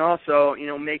 but he can also,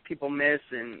 make people miss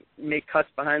and make cuts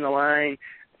behind the line.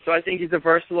 So I think he's a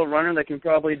versatile runner that can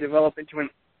probably develop into an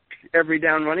every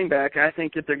down running back. I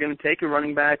think if they're going to take a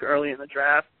running back early in the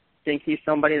draft, I think he's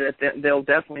somebody that they'll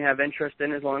definitely have interest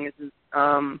in, as long as his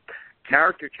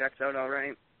character checks out all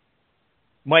right.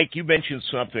 Mike, you mentioned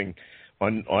something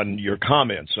on your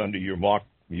comments under your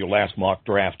last mock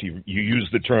draft. You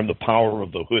used the term the power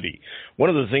of the hoodie. One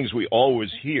of the things we always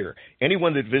hear,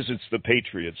 anyone that visits the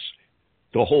Patriots,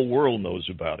 the whole world knows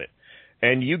about it.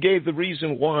 And you gave the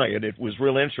reason why, and it was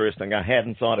real interesting. I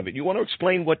hadn't thought of it. You want to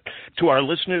explain to our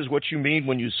listeners what you mean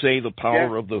when you say the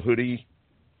power of the hoodie?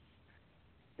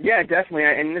 Yeah, definitely.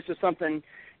 And this is something,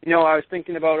 I was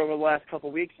thinking about over the last couple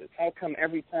of weeks, is how come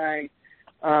every time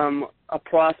a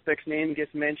prospect's name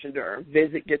gets mentioned or a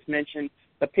visit gets mentioned,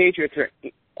 the Patriots are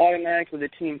automatically the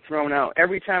team thrown out.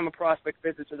 Every time a prospect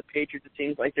visits to the Patriots, it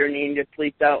seems like their name gets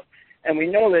leaked out. And we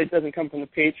know that it doesn't come from the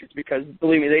Patriots, because,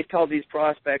 believe me, they tell these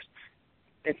prospects,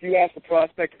 if you ask the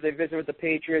prospect if they visit with the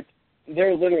Patriots,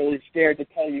 they're literally scared to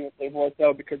tell you if they've worked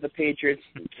out, because the Patriots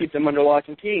keep them under lock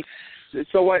and key.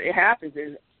 So what happens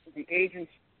is the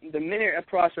agents, the minute a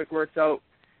prospect works out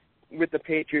with the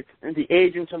Patriots, the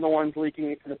agents are the ones leaking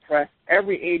it to the press.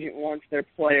 Every agent wants their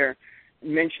player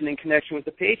mentioned in connection with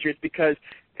the Patriots, because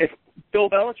if Bill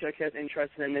Belichick has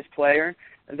interest in this player,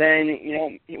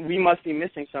 then, we must be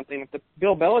missing something. If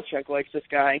Bill Belichick likes this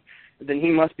guy, then he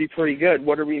must be pretty good.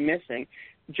 What are we missing?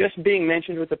 Just being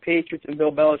mentioned with the Patriots and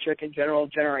Bill Belichick in general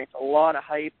generates a lot of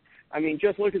hype.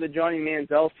 Just look at the Johnny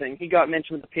Manziel thing. He got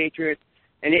mentioned with the Patriots,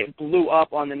 and it blew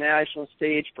up on the national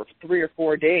stage for 3 or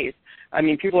 4 days.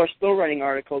 People are still writing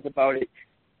articles about it.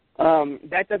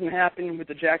 That doesn't happen with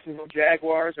the Jacksonville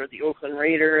Jaguars or the Oakland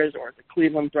Raiders or the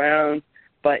Cleveland Browns.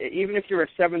 But even if you're a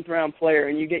 7th-round player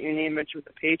and you get your name mentioned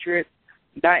with the Patriots,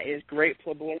 that is great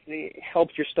publicity. It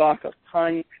helps your stock a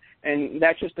ton. And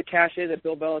that's just the cachet that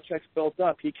Bill Belichick's built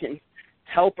up. He can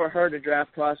help or hurt a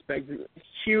draft prospect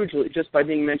hugely just by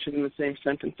being mentioned in the same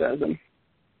sentence as him.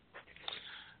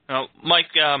 Now,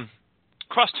 Mike,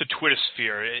 across the Twitter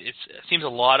sphere, it seems a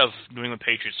lot of New England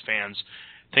Patriots fans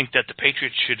think that the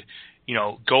Patriots should,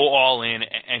 go all in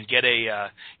and get a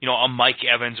Mike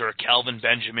Evans or a Calvin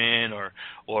Benjamin or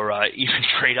even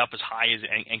trade up as high as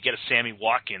and get a Sammy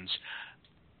Watkins.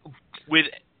 With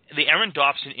the Aaron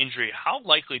Dobson injury, how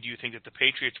likely do you think that the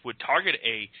Patriots would target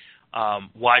a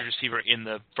wide receiver in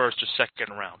the first or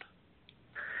second round?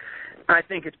 I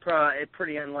think it's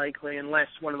pretty unlikely unless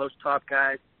one of those top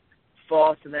guys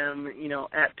falls to them,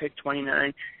 at pick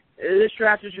 29. This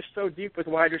draft is just so deep with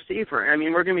wide receiver. I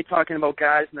mean, we're going to be talking about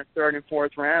guys in the 3rd and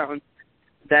 4th round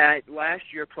that last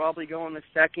year probably go in the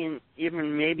 2nd,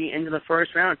 even maybe into the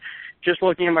 1st round. Just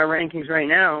looking at my rankings right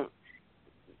now,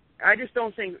 I just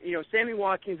don't think, Sammy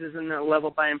Watkins is in that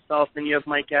level by himself. Then you have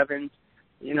Mike Evans.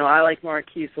 I like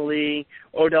Marquise Lee,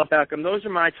 Odell Beckham. Those are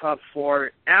my top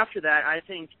 4. After that, I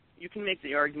think you can make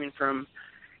the argument from,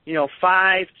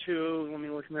 5 to, let me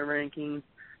look at my rankings,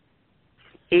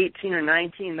 18 or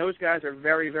 19. Those guys are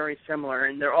very, very similar,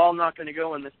 and they're all not going to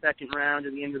go in the 2nd round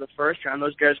and the end of the 1st round.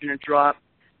 Those guys are going to drop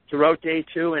throughout day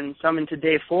 2 and some into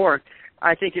day 4.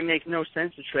 I think it makes no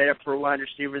sense to trade up for a wide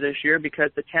receiver this year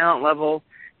because the talent level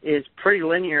is pretty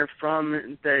linear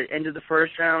from the end of the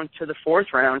 1st round to the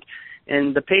 4th round.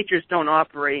 And the Patriots don't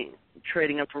operate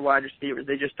trading up for wide receivers.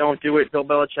 They just don't do it. Bill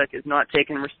Belichick is not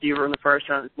taking a receiver in the 1st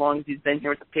round as long as he's been here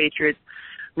with the Patriots.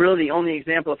 Really, the only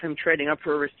example of him trading up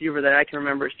for a receiver that I can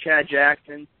remember is Chad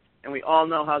Jackson, and we all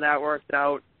know how that worked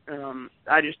out.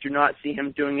 I just do not see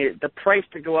him doing it. The price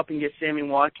to go up and get Sammy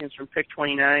Watkins from pick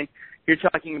 29, you're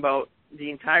talking about the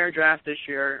entire draft this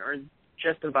year or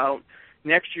just about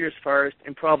next year's first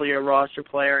and probably a roster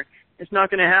player. It's not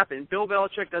going to happen. Bill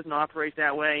Belichick doesn't operate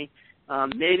that way.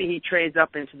 Maybe he trades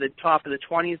up into the top of the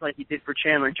 20s like he did for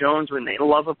Chandler Jones when they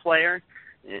love a player.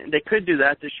 They could do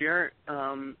that this year,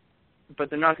 but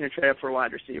they're not going to trade up for a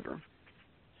wide receiver.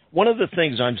 One of the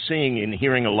things I'm seeing and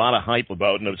hearing a lot of hype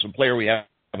about, and it's a player we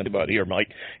haven't about here, Mike.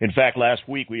 In fact, last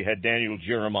week we had Daniel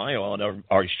Jeremiah on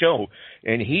our show,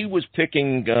 and he was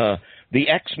picking the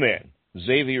X-Men,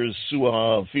 Xavier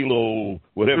Su'a-Filo,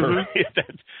 whatever.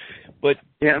 Mm-hmm. But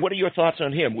what are your thoughts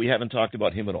on him? We haven't talked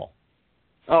about him at all.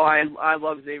 Oh, I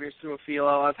love Xavier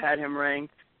Su'a-Filo. I've had him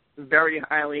ranked very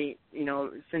highly,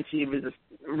 since he was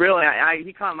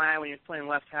he caught my eye when he was playing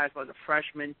left tackle as a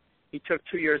freshman. He took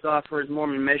 2 years off for his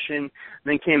Mormon mission,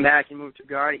 then came back and moved to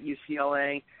guard at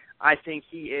UCLA. I think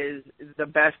he is the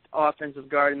best offensive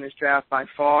guard in this draft by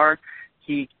far.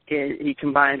 He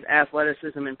combines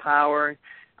athleticism and power.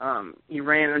 He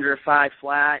ran under a 5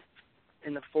 flat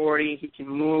in the 40. He can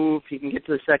move. He can get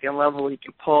to the second level. He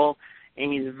can pull.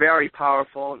 And he's very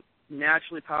powerful,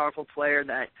 naturally powerful player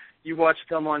that you watch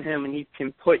film on him and he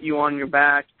can put you on your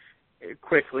back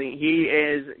quickly. He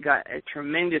is got a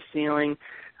tremendous ceiling.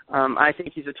 I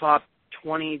think he's a top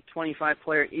 20, 25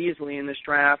 player easily in this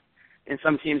draft, and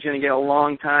some team's going to get a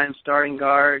long time starting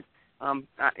guard.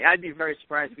 I'd be very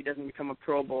surprised if he doesn't become a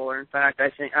Pro Bowler. In fact, I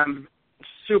think I'm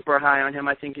super high on him.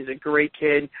 I think he's a great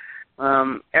kid.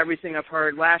 Everything I've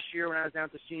heard last year when I was down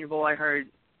at the Senior Bowl, I heard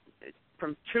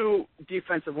from 2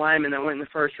 defensive linemen that went in the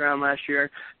 1st round last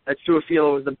year that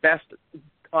Su'a-Filo was the best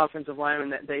offensive lineman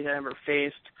that they had ever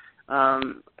faced.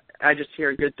 I just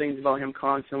hear good things about him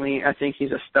constantly. I think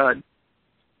he's a stud.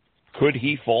 Could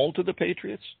he fall to the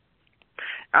Patriots?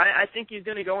 I think he's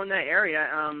going to go in that area.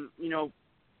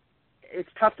 It's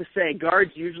tough to say.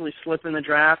 Guards usually slip in the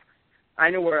draft. I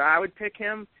know where I would pick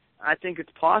him. I think it's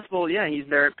possible, he's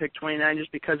there at pick 29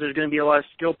 just because there's going to be a lot of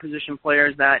skill position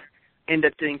players that end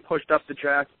up getting pushed up the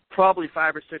draft. Probably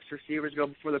 5 or 6 receivers go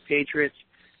before the Patriots.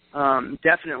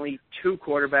 Definitely 2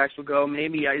 quarterbacks will go.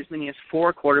 Maybe as many as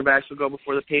 4 quarterbacks will go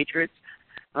before the Patriots.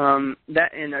 That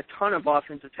and a ton of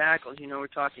offensive tackles. We're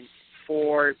talking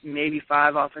 4, maybe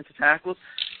 5 offensive tackles.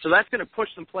 So that's going to push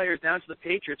some players down to the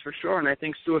Patriots for sure, and I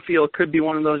think Su'a-Filo could be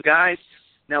one of those guys.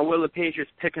 Now, will the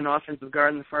Patriots pick an offensive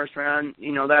guard in the 1st round?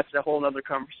 That's a whole other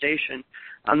conversation.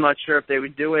 I'm not sure if they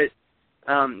would do it.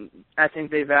 I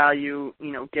think they value,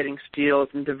 getting steals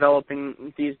and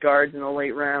developing these guards in the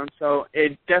late round. So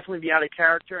it'd definitely be out of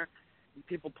character.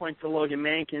 people point to Logan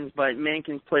Mankins, but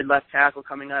Mankins played left tackle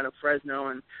coming out of Fresno,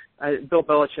 and Bill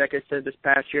Belichick had said this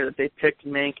past year that they picked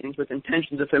Mankins with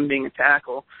intentions of him being a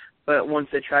tackle, but once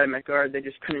they tried him at guard, they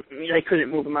just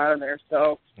couldn't move him out of there.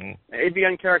 So it'd be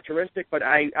uncharacteristic, but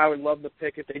I would love the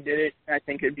pick if they did it. I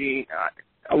think it'd be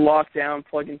a lockdown,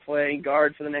 plug-and-play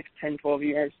guard for the next 10, 12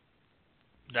 years.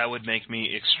 That would make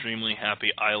me extremely happy.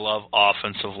 I love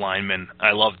offensive linemen.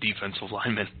 I love defensive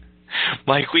linemen.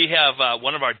 Mike, we have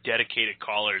one of our dedicated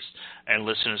callers and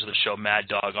listeners of the show, Mad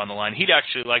Dog, on the line. He'd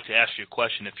actually like to ask you a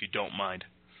question if you don't mind.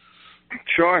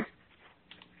 Sure.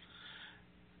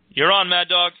 You're on, Mad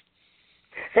Dog.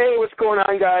 Hey, what's going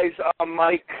on, guys?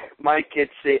 Mike,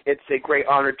 it's a great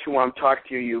honor to talk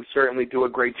to you. You certainly do a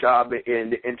great job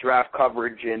in draft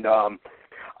coverage, and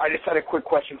I just had a quick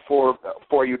question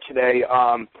for you today.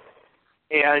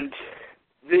 And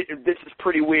this is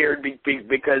pretty weird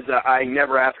because I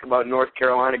never ask about North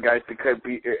Carolina guys because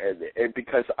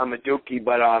I'm a Dookie.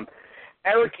 But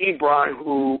Eric Ebron,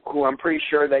 who I'm pretty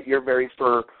sure that you're very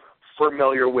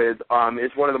familiar with,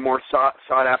 is one of the more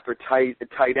sought after tight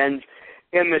ends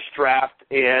in this draft,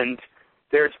 and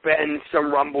there's been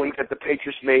some rumblings that the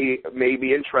Patriots may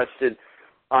be interested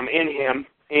in him.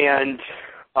 And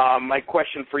my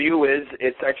question for you is,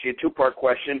 it's actually a two-part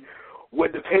question.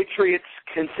 Would the Patriots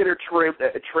consider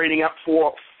trading up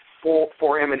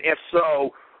for him? And if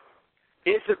so,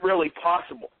 is it really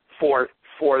possible for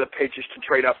the Patriots to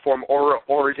trade up for him,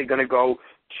 or is it going to go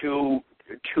too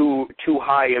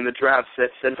high in the draft?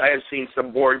 Since I have seen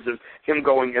some boards of him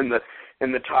going in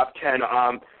the top 10.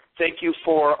 Thank you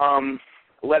for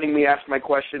letting me ask my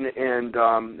question, and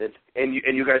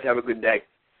you guys have a good day.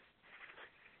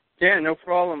 Yeah, no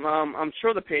problem. I'm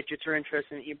sure the Patriots are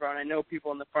interested in Ebron. I know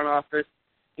people in the front office,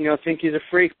 think he's a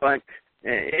freak, but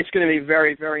it's going to be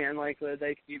very, very unlikely that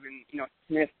they could even,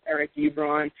 sniff Eric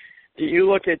Ebron. You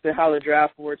look at how the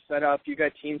draft board's set up. You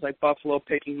got teams like Buffalo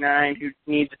picking 9, who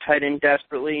needs a tight end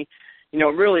desperately.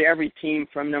 Really every team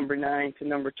from number 9 to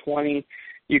number 20,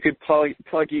 you could plug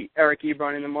Eric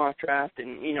Ebron in the mock draft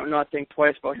and, not think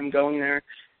twice about him going there.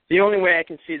 The only way I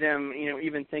can see them,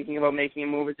 even thinking about making a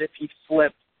move is if he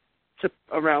flipped to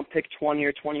around pick 20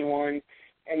 or 21,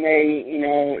 and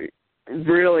they,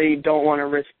 really don't want to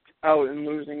risk out and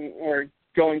losing or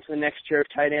going to the next tier of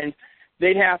tight end.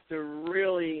 They'd have to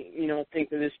really, think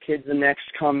that this kid's the next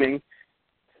coming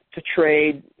to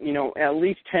trade, at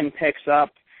least 10 picks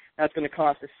up. That's going to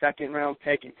cost a second-round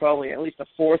pick and probably at least a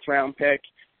fourth-round pick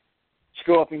to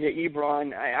go up and get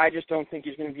Ebron. I just don't think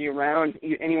he's going to be around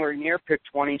anywhere near pick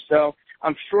 20. So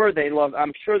I'm sure they're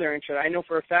interested. I know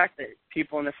for a fact that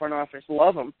people in the front office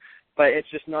love him, but it's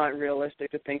just not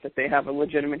realistic to think that they have a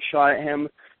legitimate shot at him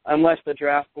unless the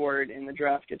draft board and the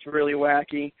draft gets really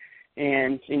wacky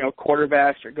and,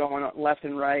 quarterbacks are going left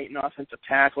and right and offensive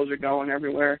tackles are going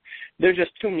everywhere. There's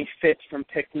just too many fits from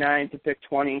pick 9 to pick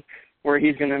 20 where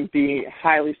he's going to be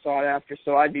highly sought after,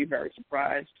 so I'd be very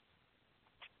surprised.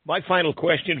 My final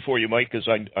question for you, Mike, because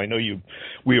I know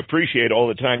we appreciate all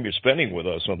the time you're spending with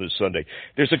us on this Sunday.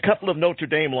 There's a couple of Notre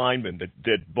Dame linemen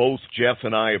that both Jeff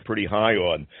and I are pretty high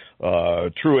on,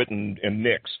 Truitt and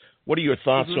Nix. What are your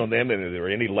thoughts on them, and is there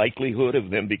any likelihood of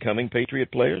them becoming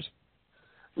Patriot players?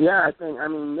 Yeah,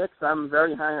 Nix, I'm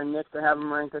very high on Nix. I have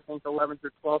him ranked, I think, 11th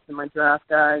or 12th in my draft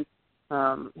guide.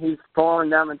 He's fallen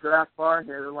down the draft bar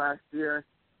here the last year.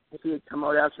 If he had come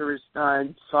out after his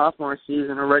sophomore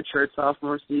season, or redshirt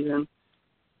sophomore season,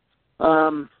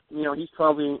 he's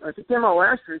probably, if he came out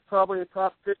last year, he's probably a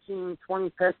top 15, 20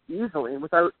 pick easily,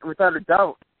 without a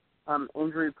doubt.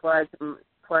 Injury plagued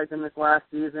him this last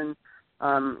season.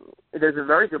 There's a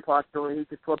very good possibility he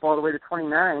could flip all the way to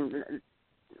 29.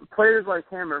 Players like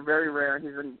him are very rare.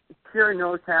 He's a pure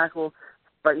nose tackle,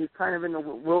 but he's kind of in the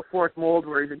Will Fork mold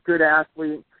where he's a good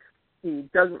athlete. He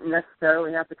doesn't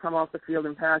necessarily have to come off the field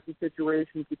in passing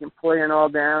situations. He can play in all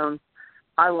downs.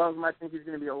 I love him. I think he's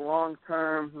going to be a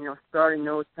long-term, starting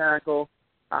nose tackle,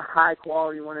 a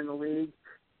high-quality one in the league.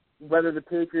 Whether the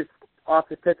Patriots opt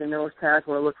to pick a nose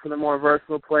tackle or look for the more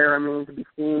versatile player, to be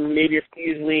seen. Maybe if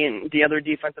Beasley and the other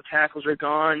defensive tackles are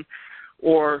gone,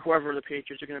 or whoever the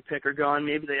Patriots are going to pick are gone,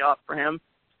 maybe they opt for him.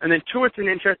 And then Truitt's an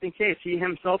interesting case. He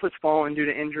himself has fallen due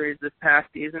to injuries this past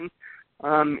season.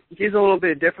 He's a little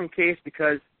bit different case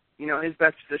because, his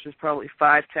best position is probably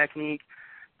 5 technique.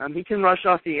 He can rush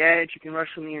off the edge. He can rush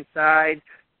from the inside.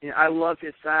 I love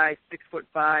his size,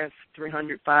 6'5",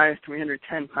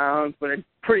 310 pounds, but a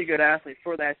pretty good athlete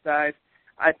for that size.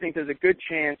 I think there's a good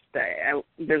chance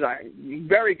there's a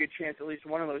very good chance at least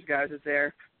one of those guys is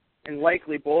there, and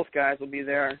likely both guys will be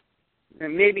there.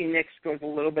 And maybe Nix goes a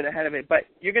little bit ahead of it, but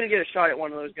you're going to get a shot at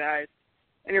one of those guys.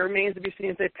 and it remains to be seen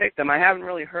if they pick them. I haven't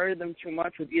really heard of them too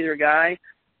much with either guy,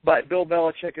 but Bill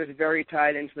Belichick is very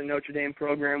tied into the Notre Dame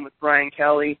program with Brian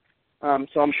Kelly,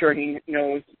 so I'm sure he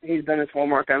knows he's done his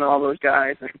homework on all those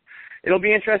guys. And it'll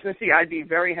be interesting to see. I'd be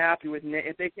very happy with Nick.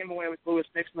 If they came away with Louis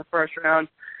Nix in the first round,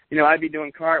 I'd be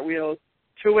doing cartwheels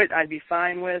to it. I'd be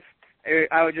fine with.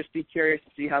 I would just be curious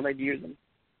to see how they'd use them.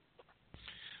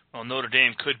 Well, Notre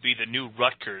Dame could be the new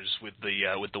Rutgers with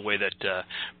the way that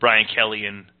Brian Kelly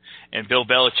and Bill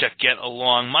Belichick get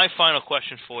along. My final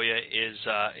question for you is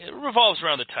it revolves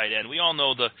around the tight end. We all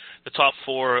know the top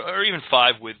 4 or even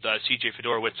 5 with C.J.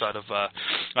 Fedorowicz out of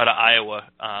Iowa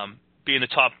being the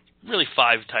top really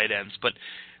 5 tight ends. But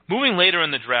moving later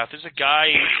in the draft, there's a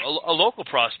guy, a local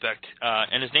prospect,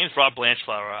 and his name's Rob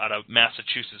Blanchflower out of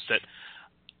Massachusetts that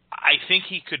I think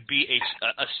he could be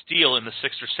a steal in the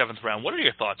 6th or 7th round. What are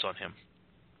your thoughts on him?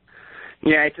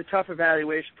 Yeah, it's a tough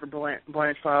evaluation for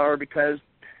Blanchflower because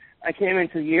I came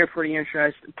into the year pretty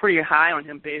high on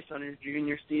him based on his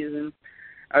junior season.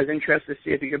 I was interested to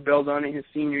see if he could build on it his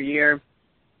senior year.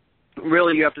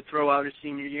 Really, you have to throw out his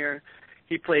senior year.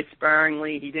 He played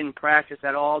sparingly. He didn't practice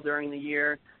at all during the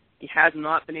year. He has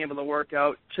not been able to work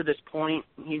out to this point.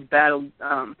 He's battled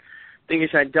I think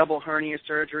he's had double hernia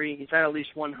surgery. He's had at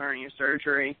least one hernia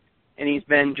surgery, and he's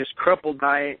been just crippled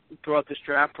by it throughout this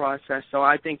draft process. So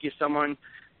I think he's someone,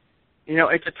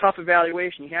 it's a tough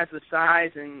evaluation. He has the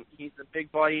size, and he's a big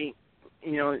body,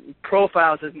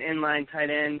 profiles as an inline tight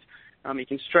end. He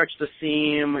can stretch the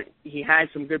seam. He had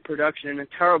some good production in a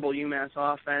terrible UMass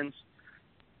offense.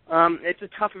 It's a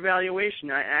tough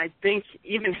evaluation. I think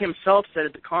even himself said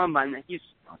at the Combine that he's,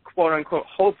 quote-unquote,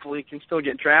 hopefully can still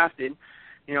get drafted.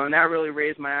 And that really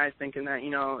raised my eyes thinking that,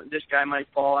 this guy might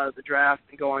fall out of the draft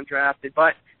and go undrafted.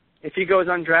 But if he goes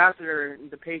undrafted or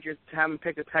the Patriots haven't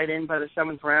picked a tight end by the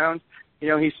 7th round,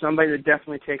 he's somebody to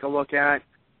definitely take a look at.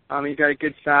 He's got a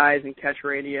good size and catch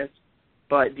radius,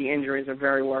 but the injuries are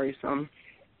very worrisome.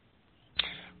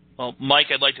 Well, Mike,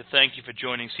 I'd like to thank you for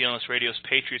joining CLNS Radio's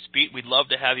Patriots Beat. We'd love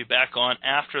to have you back on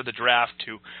after the draft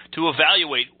to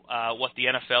evaluate what the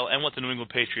NFL and what the New England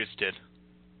Patriots did.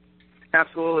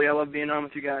 Absolutely. I love being on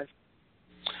with you guys.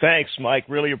 Thanks, Mike.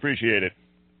 Really appreciate it.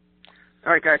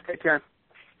 All right, guys. Take care.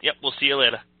 Yep, we'll see you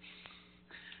later.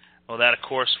 Well, that, of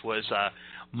course, was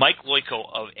Mike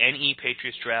Loyko of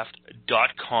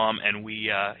NEPatriotsDraft.com, and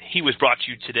he was brought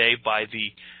to you today by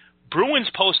the Bruins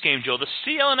postgame show, the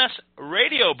CLNS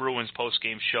Radio Bruins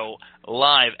postgame show,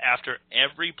 live after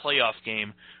every playoff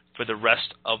game for the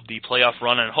rest of the playoff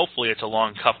run, and hopefully it's a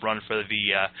long cup run for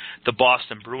the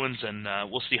Boston Bruins, and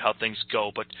we'll see how things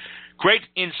go. But great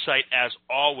insight, as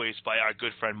always, by our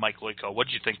good friend Mike Loyko. What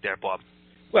did you think there, Bob?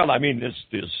 Well, I mean,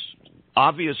 there's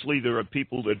obviously there are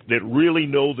people that really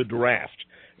know the draft,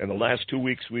 and the last 2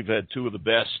 weeks we've had two of the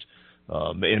best,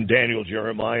 in Daniel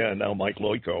Jeremiah and now Mike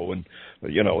Loyko, and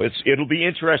it'll be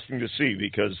interesting to see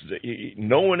because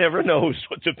no one ever knows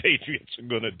what the Patriots are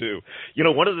going to do.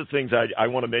 One of the things I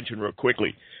want to mention real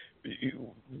quickly,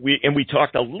 we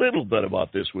talked a little bit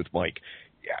about this with Mike,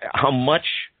 how much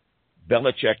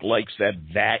Belichick likes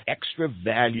that extra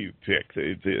value pick,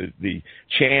 the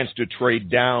chance to trade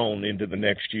down into the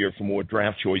next year for more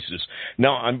draft choices.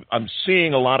 Now I'm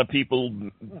seeing a lot of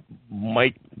people,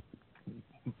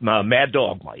 Mad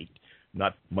Dog Mike,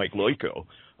 not Mike Loyko,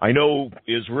 I know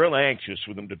is real anxious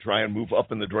for them to try and move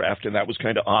up in the draft, and that was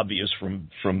kind of obvious from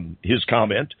his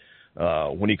comment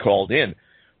when he called in.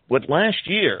 But last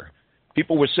year,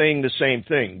 people were saying the same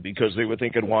thing because they were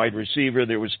thinking wide receiver.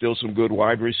 There were still some good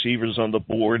wide receivers on the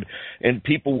board, and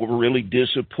people were really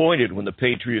disappointed when the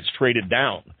Patriots traded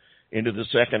down into the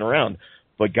 2nd round.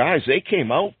 But, guys, they came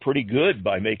out pretty good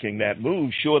by making that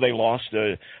move. Sure, they lost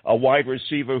a wide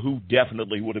receiver who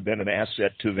definitely would have been an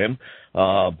asset to them.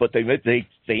 But they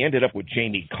ended up with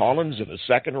Jamie Collins in the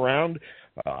 2nd round,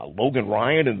 Logan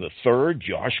Ryan in the 3rd,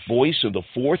 Josh Boyce in the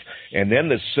 4th. And then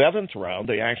the 7th round,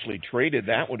 they actually traded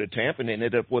that one to Tampa and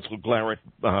ended up with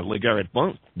LeGarrette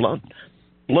Blount.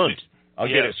 I'll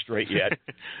get it straight yet.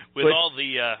 With all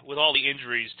the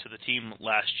injuries to the team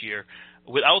last year,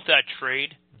 without that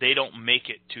trade, they don't make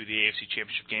it to the AFC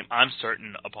Championship game. I'm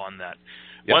certain upon that.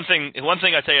 Yep. One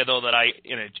thing I tell you, though, that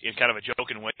in kind of a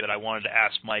joking way that I wanted to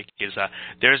ask Mike is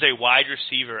there's a wide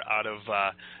receiver out of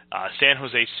San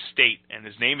Jose State, and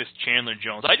his name is Chandler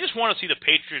Jones. I just want to see the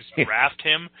Patriots draft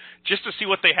him just to see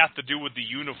what they have to do with the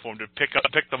uniform to pick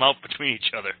them out between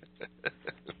each other.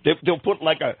 They'll put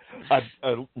like a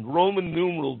Roman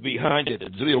numeral behind it.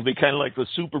 It'll be kind of like the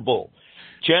Super Bowl.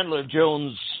 Chandler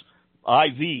Jones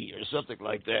IV or something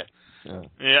like that.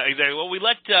 Yeah, exactly. Well, we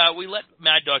let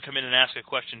Mad Dog come in and ask a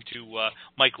question to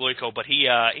Mike Loyko, but he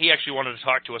actually wanted to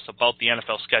talk to us about the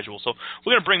NFL schedule. So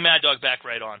we're going to bring Mad Dog back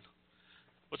right on.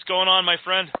 What's going on, my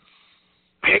friend?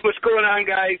 Hey, what's going on,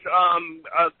 guys?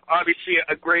 Obviously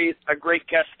a great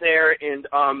guest there, and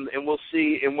we'll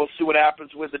see what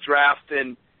happens with the draft,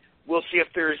 and we'll see if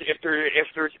there's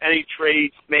any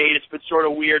trades made. It's been sort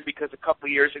of weird because a couple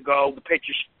of years ago the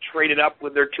Patriots traded up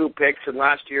with their 2 picks, and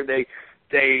last year they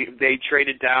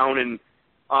traded down, and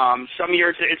some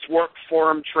years it's worked for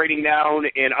them trading down,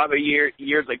 and other years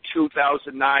like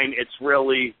 2009 it's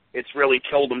really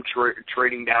killed them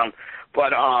trading down.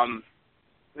 But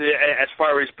as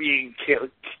far as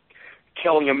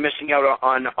killing and missing out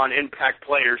on impact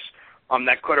players,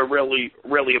 that could have really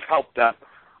have helped them.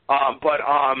 But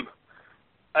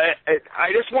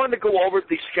I just wanted to go over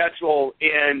the schedule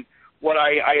and what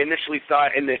I initially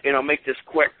thought, and I'll make this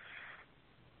quick.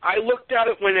 I looked at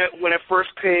it when it first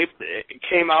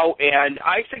came out, and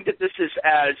I think that this is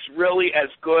as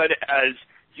good as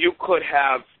you could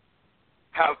have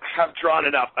drawn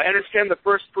it up. I understand the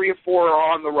first 3 or 4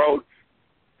 are on the road.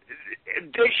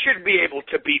 They should be able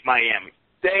to beat Miami.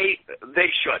 They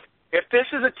should. If this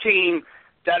is a team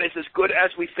that is as good as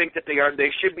we think that they are,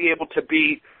 they should be able to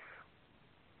beat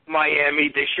Miami.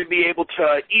 They should be able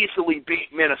to easily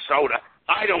beat Minnesota.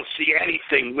 I don't see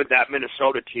anything with that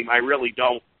Minnesota team. I really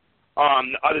don't.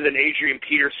 Other than Adrian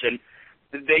Peterson,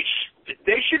 they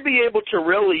should be able to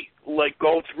really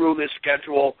go through this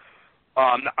schedule.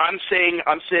 I'm saying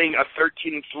a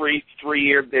 13-3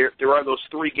 year. There are those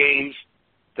 3 games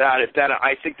that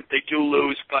I think that they do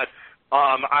lose, but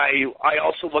I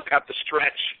also look at the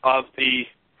stretch of the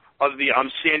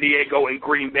San Diego and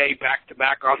Green Bay back to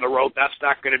back on the road. That's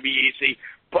not going to be easy,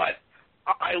 but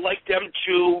I like them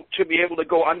to be able to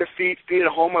go undefeated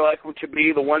at home. I like them to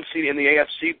be the 1 seed in the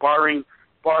AFC, barring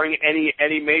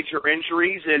any major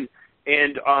injuries,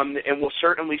 and we'll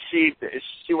certainly see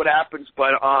what happens.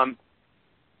 But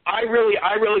I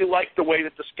really like the way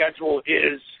that the schedule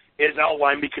is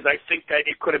outlined, because I think that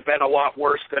it could have been a lot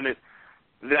worse than it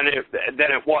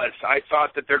was. I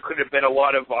thought that there could have been a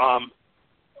lot of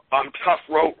tough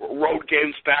road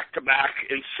games back to back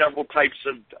in several types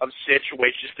of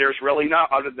situations. There's really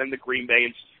not, other than the Green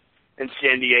Bay and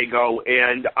San Diego.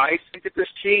 And I think that this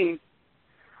team,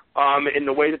 in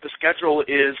the way that the schedule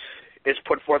is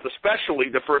put forth, especially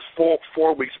the first 4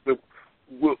 weeks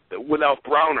without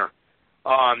Browner,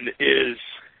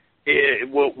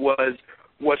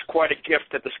 was quite a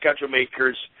gift that the schedule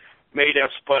makers made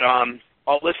us. But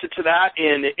I'll listen to that,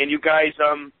 and you guys,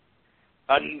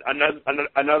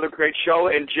 another great show.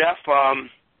 And Jeff,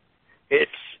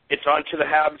 it's on to the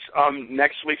Habs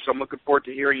next week, so I'm looking forward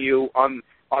to hearing you on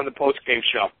the post game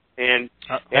show. And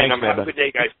have a good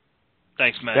day, guys.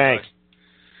 Thanks, man. Thanks.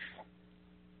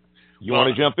 You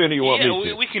want to jump in, or you want me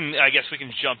to? We can. I guess we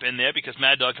can jump in there, because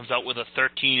Mad Dog comes out with a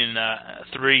 13-3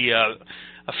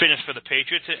 a finish for the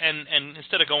Patriots, and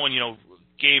instead of going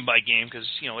game by game, because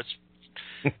it's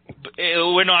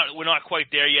we're not quite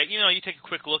there yet. You take a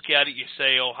quick look at it, you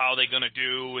say, how are they going to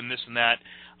do, and this and that.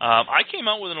 I came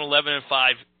out with an 11-5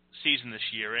 season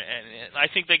this year, and I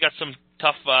think they got some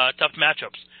tough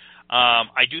matchups.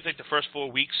 I do think the first 4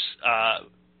 weeks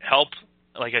help,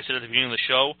 like I said at the beginning of the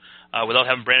show, without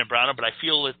having Brandon Browner, but I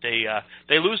feel that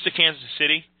they lose to Kansas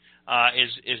City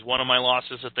is one of my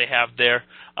losses that they have there.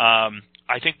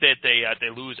 I think that they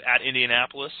lose at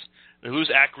Indianapolis. They lose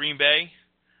at Green Bay.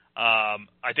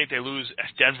 I think they lose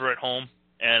at Denver at home,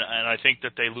 and I think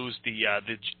that they lose the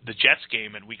Jets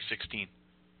game in Week 16.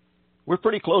 We're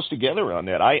pretty close together on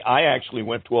that. I actually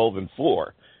went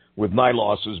 12-4, with my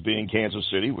losses being Kansas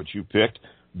City, which you picked,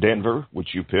 Denver,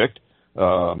 which you picked,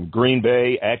 Green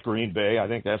Bay at Green Bay. I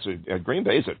think Green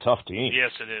Bay is a tough team.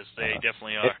 Yes, it is. They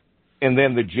definitely are. And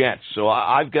then the Jets. So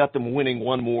I've got them winning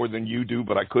one more than you do,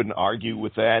 but I couldn't argue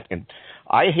with that. And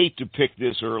I hate to pick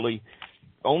this early,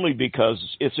 only because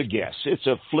it's a guess. It's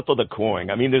a flip of the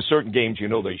coin. I mean, there's certain games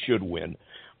they should win,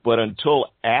 but until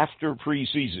after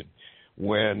preseason,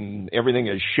 when everything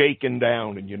is shaken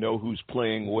down and you know who's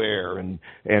playing where and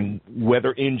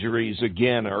whether injuries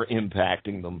again are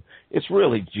impacting them, it's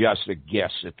really just a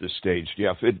guess at this stage,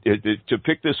 Jeff. To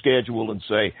pick the schedule and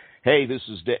say, hey, this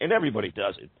is and everybody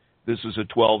does it. This is a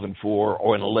 12-4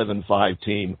 or an 11-5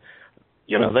 team.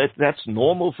 That's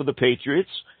normal for the Patriots,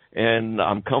 and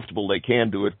I'm comfortable they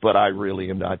can do it, but I really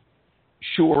am not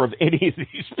sure of any of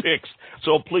these picks.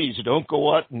 So please don't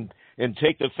go out and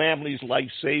take the family's life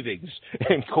savings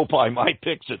and go buy my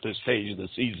picks at this stage of the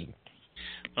season.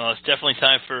 Well, it's definitely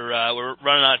time for we're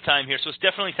running out of time here, so it's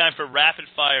definitely time for rapid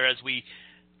fire as we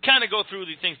kind of go through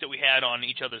the things that we had on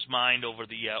each other's mind over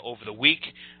the week.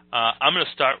 I'm going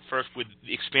to start first with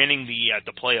expanding the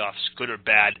playoffs, good or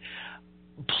bad.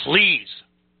 Please,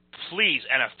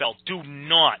 NFL, do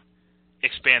not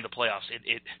expand the playoffs.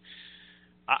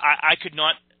 I could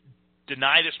not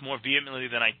deny this more vehemently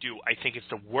than I do. I think it's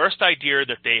the worst idea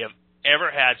that they have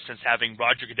ever had since having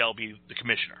Roger Goodell be the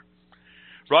commissioner.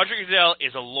 Roger Goodell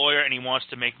is a lawyer and he wants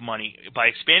to make money. By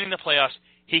expanding the playoffs,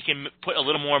 he can put a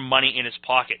little more money in his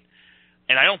pocket.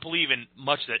 And I don't believe in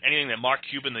much that anything that Mark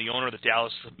Cuban, the owner of the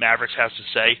Dallas Mavericks, has to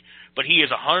say. But he is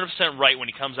 100% right when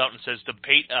he comes out and says the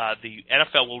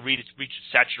NFL will reach its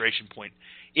saturation point.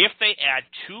 If they add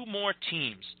 2 more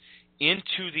teams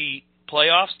into the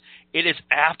playoffs, it is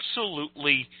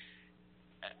absolutely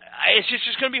 – it's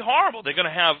just going to be horrible. They're going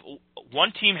to have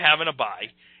one team having a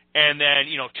bye, and then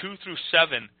 2 through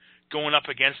 7 going up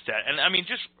against that. And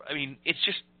it's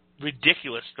just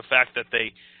ridiculous the fact that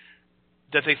they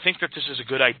think that this is a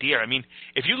good idea. I mean,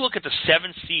 if you look at the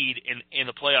 7th seed in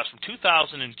the playoffs from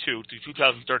 2002 through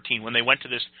 2013, when they went to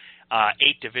this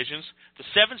 8 divisions, the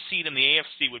 7th seed in the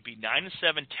AFC would be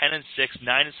 9-7, 10-6,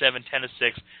 9-7,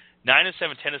 10-6, 9-7,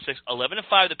 10-6,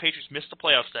 11-5. The Patriots missed the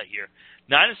playoffs that year.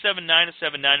 9-7,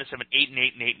 9-7, 9-7, 8-8,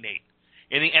 and 8-8.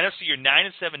 In the NFC, you're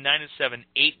 9-7, 9-7,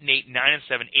 8-8,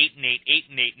 9-7, 8-8,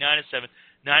 8-8, 9-7,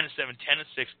 9-7,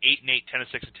 10-6, 8-8, 10-6,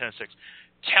 and 10-6.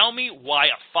 Tell me why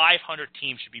a 500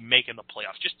 team should be making the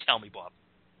playoffs. Just tell me, Bob.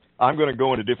 I'm going to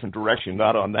go in a different direction,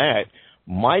 not on that.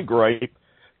 My gripe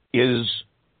is,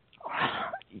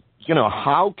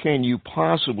 how can you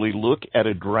possibly look at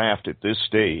a draft at this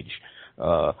stage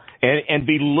and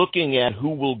be looking at who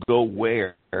will go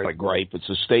where? A gripe, it's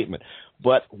a statement.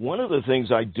 But one of the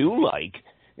things I do like,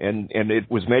 and it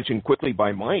was mentioned quickly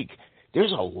by Mike,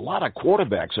 there's a lot of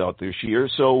quarterbacks out this year,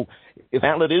 so if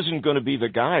Allen isn't going to be the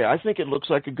guy, I think it looks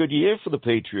like a good year for the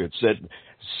Patriots, that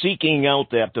seeking out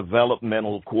that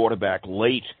developmental quarterback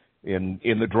late in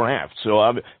the draft.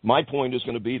 So my point is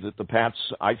going to be that the Pats,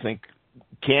 I think,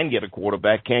 can get a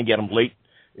quarterback, can get him late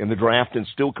in the draft and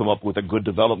still come up with a good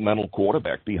developmental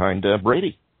quarterback behind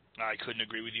Brady. I couldn't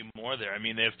agree with you more there. I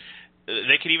mean,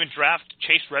 they could even draft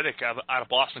Chase Reddick out of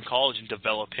Boston College and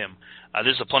develop him.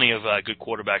 There's plenty of good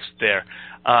quarterbacks there.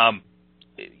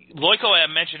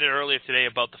 Loyko mentioned it earlier today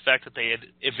about the fact that they had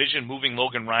envisioned moving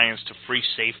Logan Ryans to free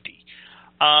safety.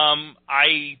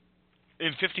 I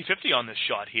am 50-50 on this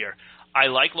shot here. I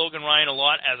like Logan Ryan a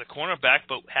lot as a cornerback,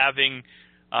 but having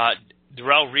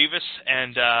Darrelle Revis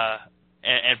and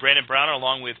Brandon Browner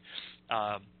along with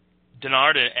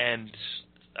Denard and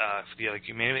the other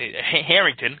community,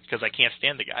 Harrington, because I can't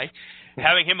stand the guy,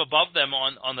 having him above them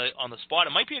on the spot,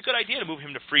 it might be a good idea to move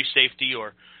him to free safety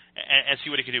and see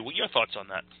what he can do. What are your thoughts on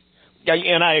that? Yeah,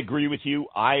 and I agree with you.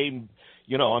 I'm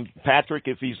Patrick,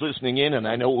 if he's listening in, and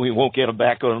I know we won't get him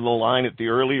back on the line at the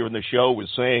earlier in the show, was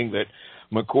saying that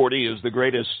McCourty is the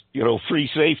greatest, free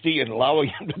safety and allowing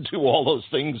him to do all those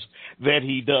things that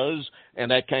he does,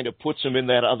 and that kind of puts him in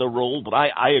that other role. But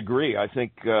I agree. I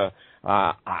think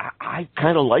I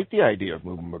kind of like the idea of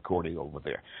moving McCourty over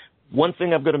there. One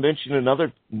thing I'm going to mention,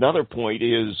 another point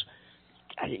is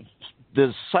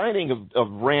the signing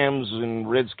of Rams and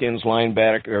Redskins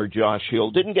linebacker Josh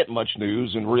Hill didn't get much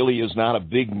news and really is not a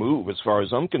big move as far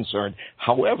as I'm concerned.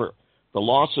 However, the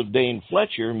loss of Dane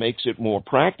Fletcher makes it more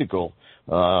practical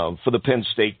for the Penn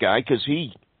State guy because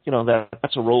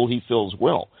that's a role he fills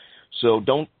well. So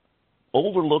don't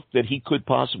overlook that he could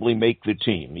possibly make the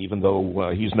team, even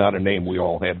though he's not a name we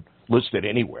all had listed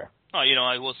anywhere. Oh,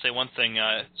 I will say one thing.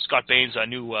 Scott Baines, our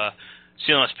new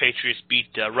CLNS Patriots beat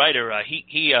writer,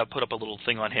 he put up a little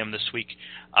thing on him this week.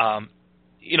 Of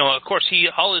course, he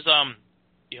was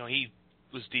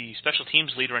the special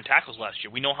teams leader in tackles last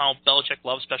year. We know how Belichick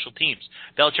loves special teams.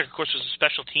 Belichick, of course, was a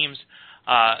special teams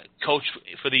coach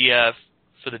for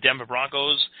the Denver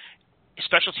Broncos.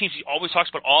 Special teams, he always talks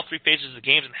about all 3 phases of the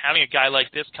games, and having a guy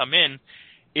like this come in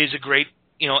is a great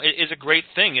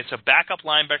thing. It's a backup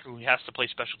linebacker who has to play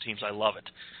special teams. I love it.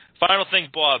 Final thing,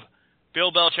 Bob.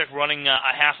 Bill Belichick running a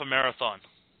half a marathon.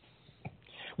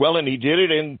 Well, and he did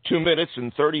it in 2 minutes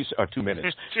and 30 – 2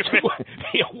 minutes.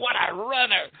 What a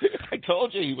runner. I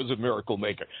told you he was a miracle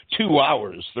maker. 2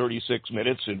 hours, 36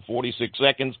 minutes and 46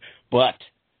 seconds. But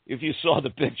if you saw the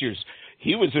pictures,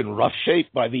 he was in rough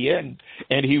shape by the end.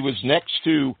 And he was next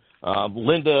to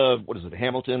Linda – what is it,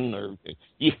 Hamilton?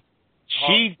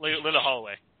 Linda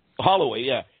Holloway. Holloway,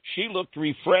 yeah. She looked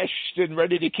refreshed and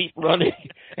ready to keep running.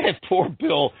 And poor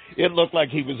Bill, it looked like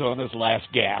he was on his last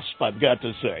gasp, I've got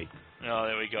to say. Oh,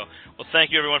 there we go. Well,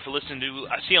 thank you, everyone, for listening to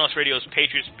CLNS Radio's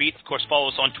Patriots Beat. Of course, follow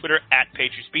us on Twitter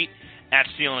 @PatriotsBeat at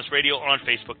CLNS Radio, or on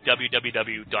Facebook,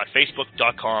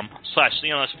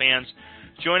 www.facebook.com/CLNS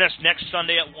Join us next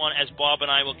Sunday at 1 as Bob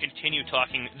and I will continue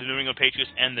talking the New England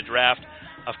Patriots and the draft.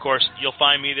 Of course, you'll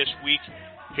find me this week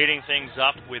hitting things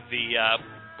up with the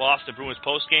Boston Bruins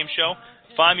postgame show.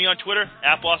 Find me on Twitter,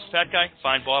 at Boston Fat Guy.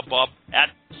 Find Bob at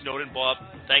Snowden Bob.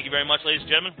 Thank you very much, ladies and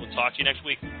gentlemen. We'll talk to you next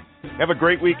week. Have a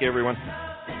great week, everyone.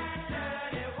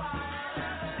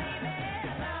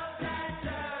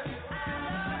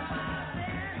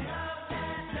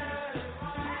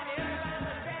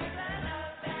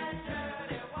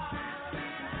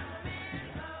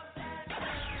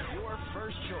 Your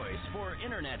first choice for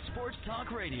Internet Sports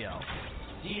Talk Radio.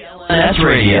 CLNS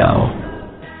Radio.